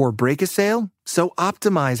make or break a sale, so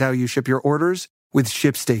optimize how you ship your orders with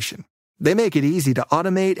ShipStation. They make it easy to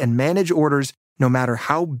automate and manage orders no matter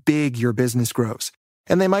how big your business grows.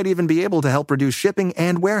 And they might even be able to help reduce shipping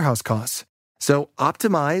and warehouse costs. So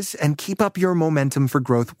optimize and keep up your momentum for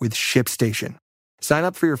growth with ShipStation. Sign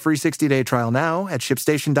up for your free 60-day trial now at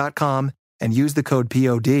ShipStation.com and use the code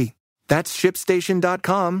POD. That's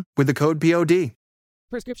ShipStation.com with the code POD.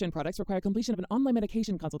 Prescription products require completion of an online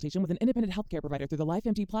medication consultation with an independent healthcare provider through the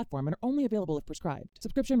LifeMD platform and are only available if prescribed.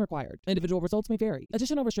 Subscription required. Individual results may vary.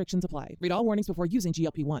 Additional restrictions apply. Read all warnings before using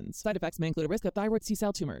GLP-1s. Side effects may include a risk of thyroid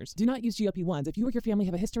C-cell tumors. Do not use GLP-1s if you or your family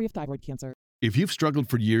have a history of thyroid cancer. If you've struggled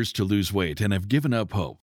for years to lose weight and have given up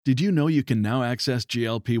hope, did you know you can now access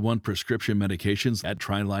GLP-1 prescription medications at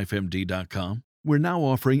TryLifeMD.com? We're now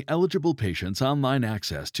offering eligible patients online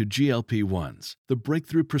access to GLP-1s, the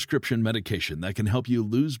breakthrough prescription medication that can help you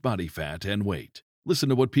lose body fat and weight. Listen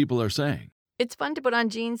to what people are saying. It's fun to put on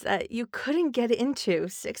jeans that you couldn't get into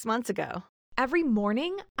 6 months ago. Every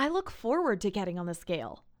morning, I look forward to getting on the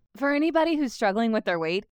scale. For anybody who's struggling with their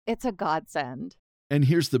weight, it's a godsend. And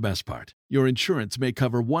here's the best part. Your insurance may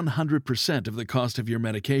cover 100% of the cost of your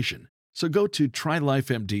medication. So go to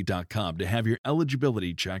TryLifeMD.com to have your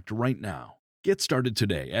eligibility checked right now. Get started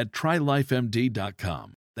today at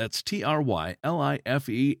TryLifeMD.com. That's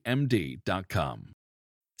TryLifeMD.com.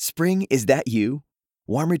 Spring, is that you?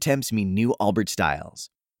 Warmer temps mean new Allbirds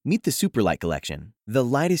styles. Meet the Superlight Collection, the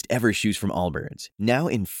lightest ever shoes from Allbirds, now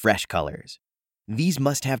in fresh colors. These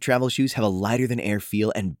must-have travel shoes have a lighter-than-air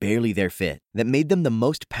feel and barely their fit that made them the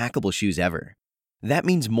most packable shoes ever. That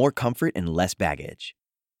means more comfort and less baggage.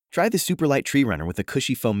 Try the Superlight Tree Runner with a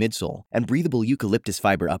cushy foam midsole and breathable eucalyptus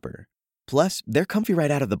fiber upper. Plus, they're comfy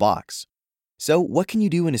right out of the box. So what can you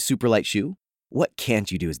do in a super light shoe? What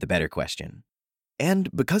can't you do is the better question. And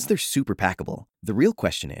because they're super packable, the real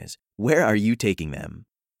question is, where are you taking them?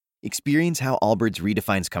 Experience how Allbirds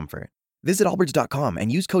redefines comfort. Visit Allbirds.com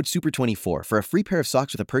and use code SUPER24 for a free pair of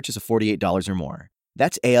socks with a purchase of $48 or more.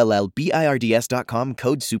 That's ALLBIRDS.com,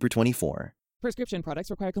 code SUPER24. Prescription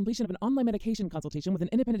products require completion of an online medication consultation with an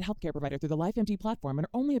independent healthcare provider through the LifeMD platform and are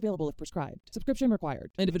only available if prescribed. Subscription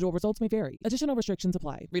required. Individual results may vary. Additional restrictions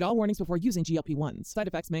apply. Read all warnings before using GLP-1s. Side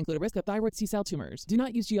effects may include a risk of thyroid C-cell tumors. Do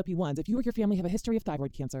not use GLP-1s if you or your family have a history of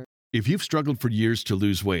thyroid cancer. If you've struggled for years to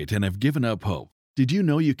lose weight and have given up hope, did you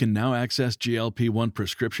know you can now access GLP-1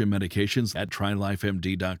 prescription medications at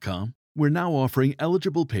TryLifeMD.com? We're now offering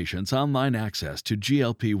eligible patients online access to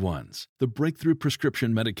GLP-1s, the breakthrough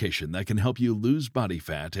prescription medication that can help you lose body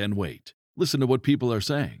fat and weight. Listen to what people are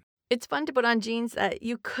saying. It's fun to put on jeans that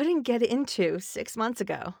you couldn't get into 6 months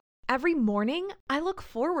ago. Every morning, I look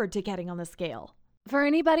forward to getting on the scale. For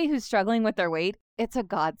anybody who's struggling with their weight, it's a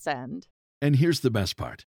godsend. And here's the best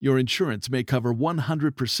part. Your insurance may cover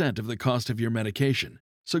 100% of the cost of your medication.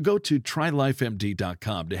 So go to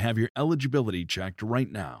TryLifeMD.com to have your eligibility checked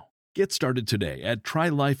right now. Get started today at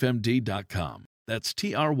TryLifeMD.com. That's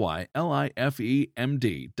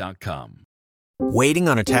TryLifeMD.com. Waiting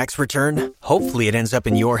on a tax return? Hopefully it ends up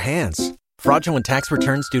in your hands. Fraudulent tax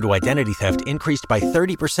returns due to identity theft increased by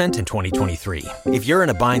 30% in 2023. If you're in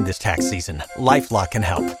a bind this tax season, LifeLock can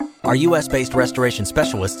help. Our U.S.-based restoration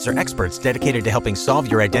specialists are experts dedicated to helping solve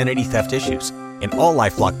your identity theft issues. And all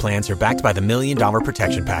LifeLock plans are backed by the $1 Million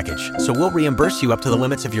Protection Package. So we'll reimburse you up to the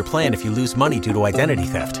limits of your plan if you lose money due to identity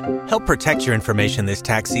theft. Help protect your information this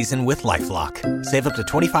tax season with LifeLock. Save up to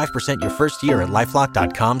 25% your first year at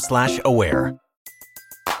LifeLock.com/aware.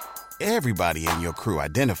 Everybody in your crew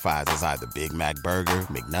identifies as either Big Mac Burger,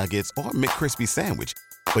 McNuggets, or McCrispy Sandwich.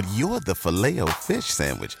 But you're the Filet-O-Fish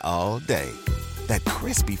Sandwich all day. That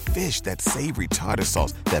crispy fish, that savory tartar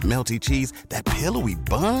sauce, that melty cheese, that pillowy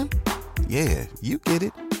bun. Yeah, you get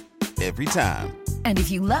it. Every time. And if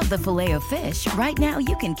you love the Filet-O-Fish, right now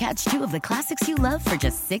you can catch two of the classics you love for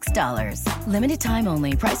just $6. Limited time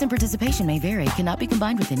only. Price and participation may vary. Cannot be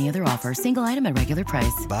combined with any other offer. Single item at regular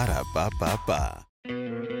price. Ba-da-ba-ba-ba.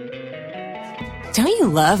 Don't you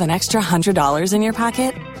love an extra $100 in your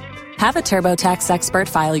pocket? Have a TurboTax expert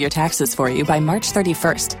file your taxes for you by March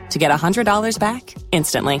 31st to get $100 back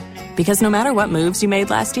instantly. Because no matter what moves you made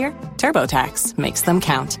last year, TurboTax makes them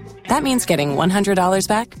count. That means getting $100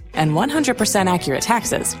 back and 100% accurate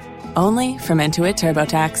taxes, only from Intuit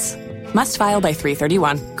TurboTax. Must file by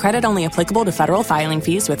 3/31. Credit only applicable to federal filing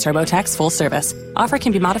fees with TurboTax full service. Offer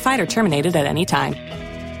can be modified or terminated at any time.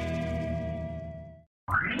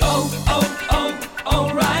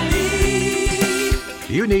 O'Reilly.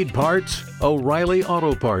 You need parts? O'Reilly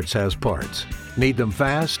Auto Parts has parts. Need them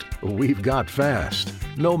fast? We've got fast.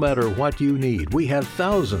 No matter what you need, we have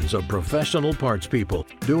thousands of professional parts people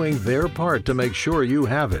doing their part to make sure you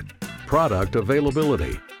have it. Product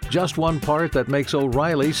availability. Just one part that makes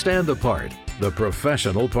O'Reilly stand apart. The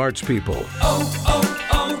professional parts people.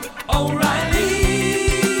 O'Reilly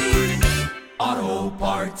Auto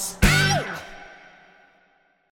Parts.